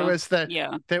 sure. there was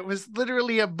Yeah. there was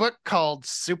literally a book called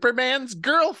Superman's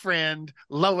Girlfriend,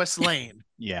 Lois Lane,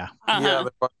 Yeah. Yeah,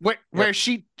 where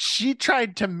she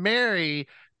tried to marry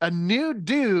a new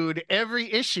dude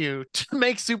every issue to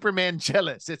make Superman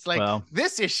jealous. It's like, Well,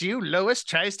 this issue, Lois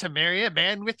tries to marry a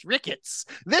man with rickets.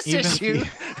 This Even- issue,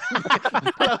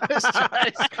 Lois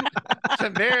tries to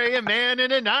marry a man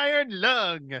in an iron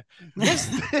lung.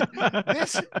 This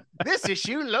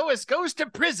issue, Lois goes to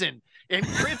prison, in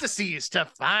parentheses, to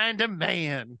find a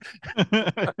man.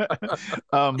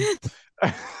 um,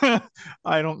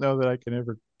 I don't know that I can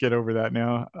ever get over that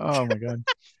now. Oh my God.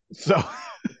 So,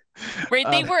 Right.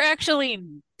 They were actually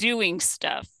doing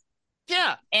stuff.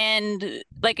 Yeah. And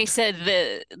like I said,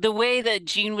 the way that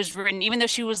Jean was written, even though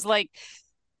she was like,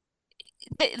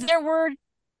 we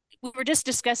were just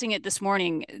discussing it this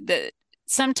morning, that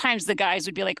sometimes the guys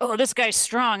would be like, oh, this guy's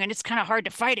strong and it's kind of hard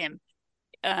to fight him.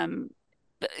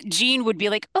 Jean would be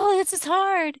like, oh, this is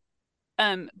hard.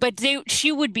 But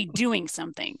she would be doing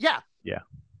something. Yeah. Yeah.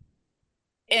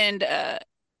 And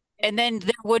then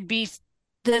there would be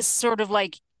this sort of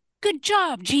like, good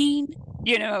job, Jean.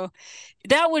 You know,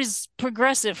 that was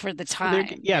progressive for the time.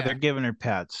 They're giving her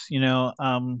pats.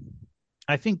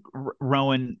 I think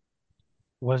Rowan,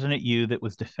 wasn't it you that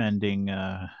was defending?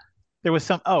 There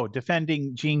was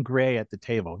defending Jean Grey at the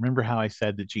table. Remember how I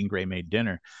said that Jean Grey made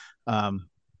dinner?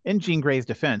 In Jean Grey's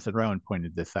defense, and Rowan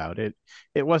pointed this out, it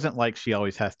wasn't like she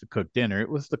always has to cook dinner. It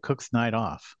was the cook's night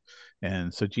off.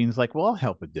 And so Jean's like, well, I'll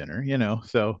help with dinner,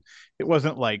 So it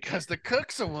wasn't like, because the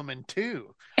cook's a woman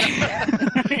too.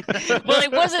 Well,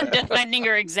 it wasn't defending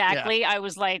her exactly. Yeah. I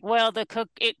was like, well,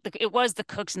 it was the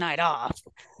cook's night off.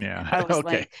 Yeah. I was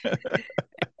okay.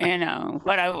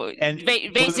 But I was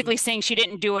basically saying she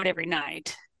didn't do it every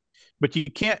night. But you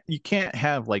can't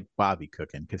have like Bobby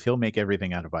cooking, because he'll make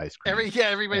everything out of ice cream.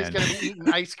 Everybody's gonna be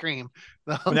eating ice cream.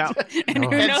 Now,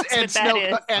 and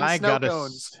snow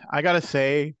cones. I gotta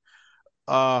say,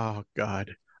 oh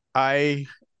God, I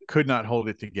could not hold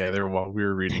it together while we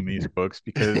were reading these books,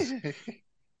 because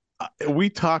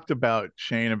we talked about,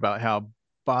 Shane, about how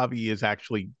Bobby is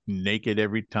actually naked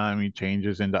every time he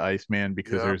changes into Iceman,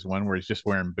 because there's one where he's just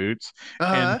wearing boots.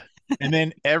 And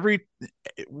then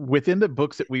within the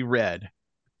books that we read,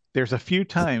 there's a few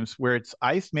times where it's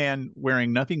Iceman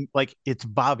wearing nothing, like it's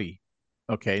Bobby.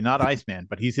 Okay, not Iceman,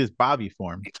 but he's his Bobby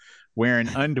form, wearing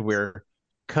underwear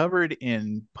covered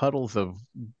in puddles of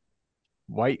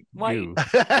white goo.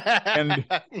 and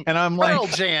I'm like, Pearl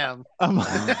Jam. I'm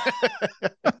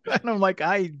like,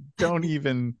 I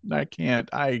can't.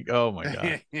 Oh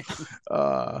my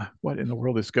God. What in the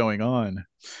world is going on?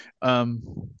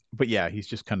 But yeah, he's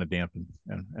just kind of damp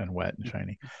and wet and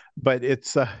shiny. But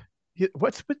it's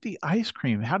what's with the ice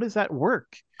cream? How does that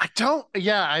work? I don't.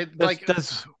 Yeah,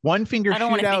 does one finger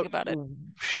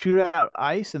shoot out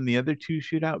ice and the other two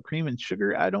shoot out cream and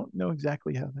sugar? I don't know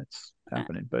exactly how that's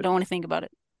happening, but don't want to think about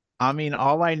it. I mean,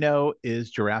 all I know is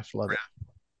giraffes love it.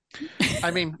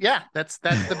 I mean, yeah, that's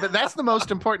the most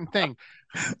important thing.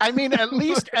 I mean, at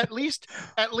least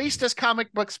as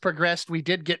comic books progressed, we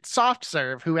did get Soft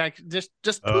Serve, who just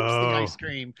poops the ice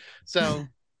cream. So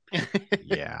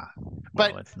yeah,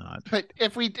 but it's not. But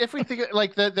if we think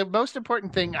like the most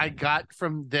important thing I got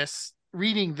from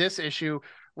reading this issue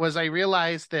was I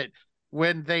realized that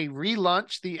when they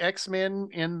relaunched the X-Men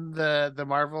in the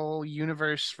Marvel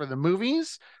universe for the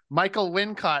movies, Michael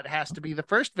Wincott has to be the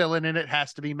first villain, and it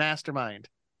has to be Mastermind.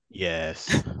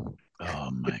 Yes.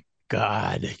 Oh my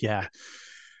God. Yeah.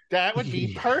 That would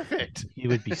be perfect. He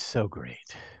would be so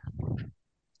great.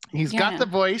 He's got the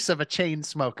voice of a chain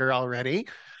smoker already.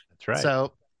 That's right.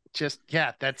 So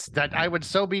that I would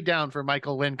so be down for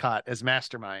Michael Wincott as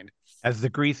Mastermind. As the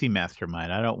greasy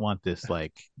Mastermind. I don't want this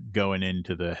like going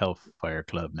into the Hellfire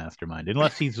Club Mastermind,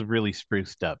 unless he's really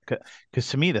spruced up. Because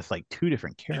to me, that's like two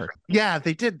different characters. Yeah,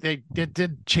 they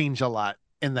did change a lot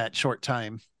in that short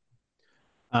time.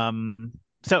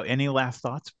 So any last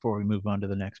thoughts before we move on to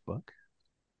the next book?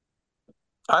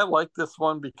 I like this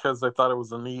one because I thought it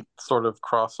was a neat sort of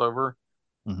crossover.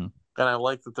 Mm-hmm. And I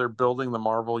like that they're building the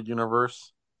Marvel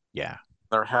universe. Yeah.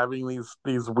 They're having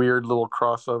these weird little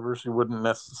crossovers you wouldn't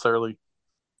necessarily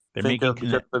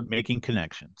making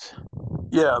connections.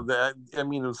 Yeah, it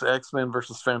was X-Men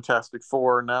versus Fantastic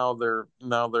Four. Now they're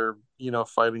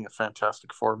fighting a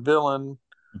Fantastic Four villain.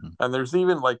 Mm-hmm. And there's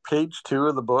even like page 2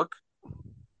 of the book.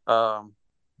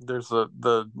 There's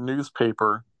the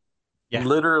newspaper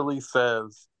literally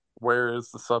says, "Where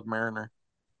is the Submariner?"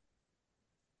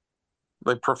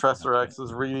 like Professor X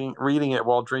is reading it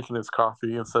while drinking his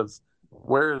coffee and says,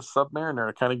 "Where is Submariner?"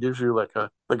 It kind of gives you like a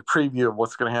preview of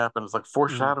what's going to happen. It's like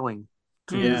foreshadowing,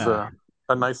 to use a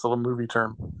nice little movie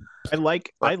term. I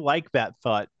like that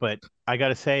thought, but I got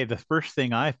to say the first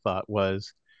thing I thought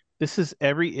was, this is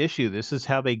every issue. This is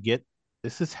how they get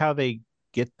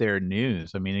their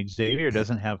news. I mean, Xavier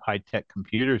doesn't have high-tech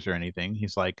computers or anything.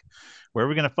 He's like, where are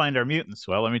we going to find our mutants?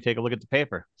 Well, let me take a look at the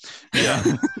paper. Yeah.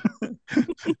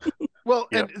 Well,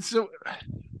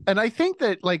 and I think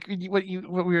that like what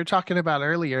we were talking about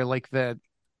earlier, like that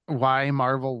why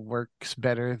Marvel works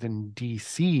better than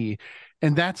DC,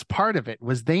 and that's part of it,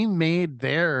 was they made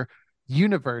their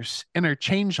universe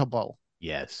interchangeable.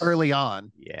 Yes. Early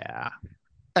on. Yeah.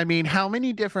 I mean, how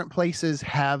many different places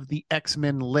have the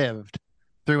X-Men lived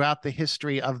throughout the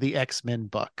history of the X-Men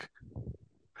book?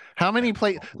 How many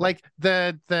like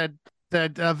the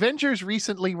Avengers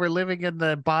recently were living in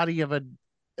the body of a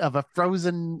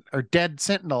frozen or dead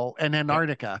Sentinel in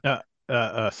Antarctica.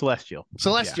 Celestial.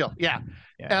 Yeah.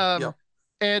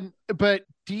 But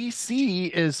DC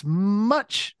is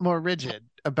much more rigid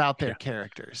about their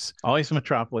characters. Always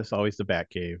Metropolis, always the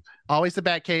Batcave. Always the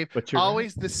Batcave. But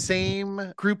always the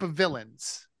same group of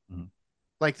villains. Mm-hmm.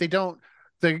 Like they don't,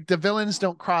 the villains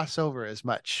don't cross over as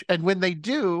much. And when they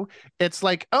do, it's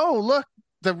like, oh, look,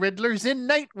 the Riddler's in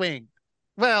Nightwing.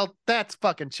 Well, that's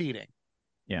fucking cheating.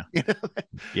 Yeah.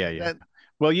 Yeah.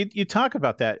 Well, you talk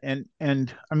about that, and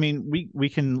I mean, we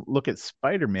can look at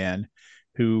Spider-Man,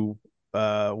 who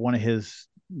one of his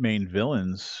main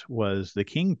villains was the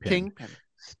Kingpin.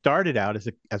 Started out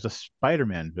as a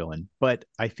Spider-Man villain, but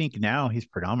I think now he's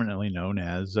predominantly known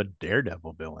as a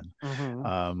Daredevil villain.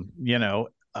 Mm-hmm.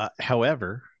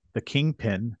 However, the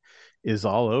Kingpin is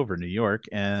all over New York,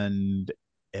 and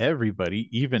everybody,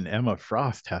 even Emma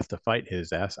Frost, has to fight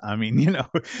his ass. I mean,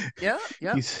 yeah.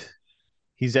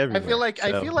 He's everywhere.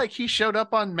 I feel like he showed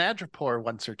up on Madripoor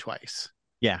once or twice.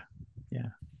 Yeah.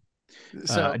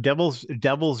 So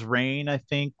Devil's Reign, I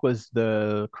think, was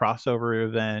the crossover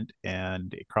event,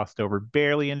 and it crossed over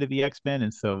barely into the X-Men,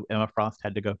 and so Emma Frost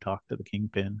had to go talk to the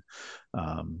Kingpin.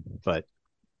 But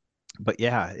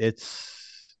yeah, it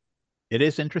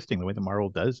is interesting the way the Marvel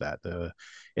does that.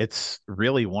 It's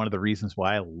really one of the reasons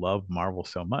why I love Marvel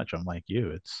so much. I'm like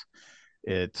you.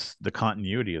 It's the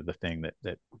continuity of the thing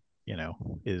that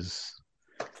is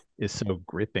so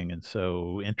gripping and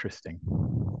so interesting.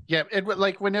 Yeah,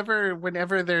 like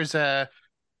whenever there's a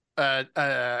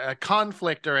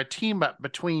conflict or a team up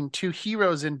between two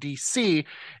heroes in DC,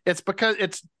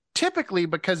 it's typically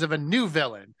because of a new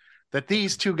villain that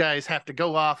these two guys have to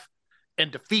go off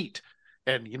and defeat.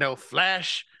 And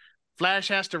Flash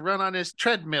has to run on his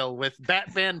treadmill with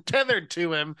Batman tethered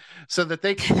to him so that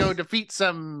they can go defeat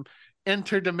some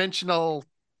interdimensional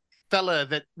fella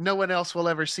that no one else will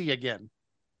ever see again.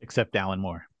 Except Alan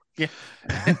Moore. Yeah.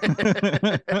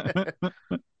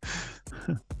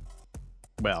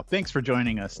 Well, thanks for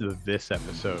joining us this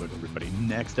episode, everybody.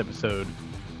 Next episode,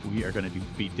 we are going to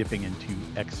be dipping into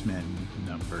X-Men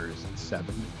numbers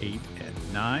 7, 8,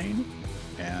 and 9.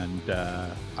 And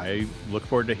I look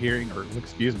forward to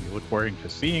look forward to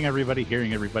seeing everybody,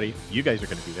 hearing everybody. You guys are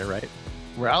going to be there, right?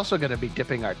 We're also going to be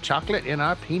dipping our chocolate in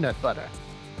our peanut butter.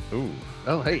 Ooh.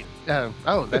 Oh, hey.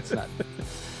 That's not...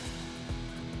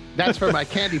 That's for my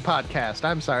candy podcast.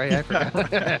 I'm sorry, I forgot.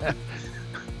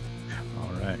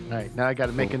 All right. Now I got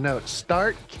to make a note.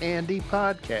 Start candy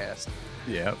podcast.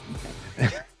 Yep.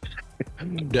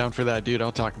 I'm down for that, dude.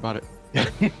 I'll talk about it.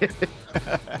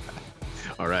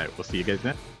 All right. We'll see you guys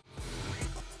then.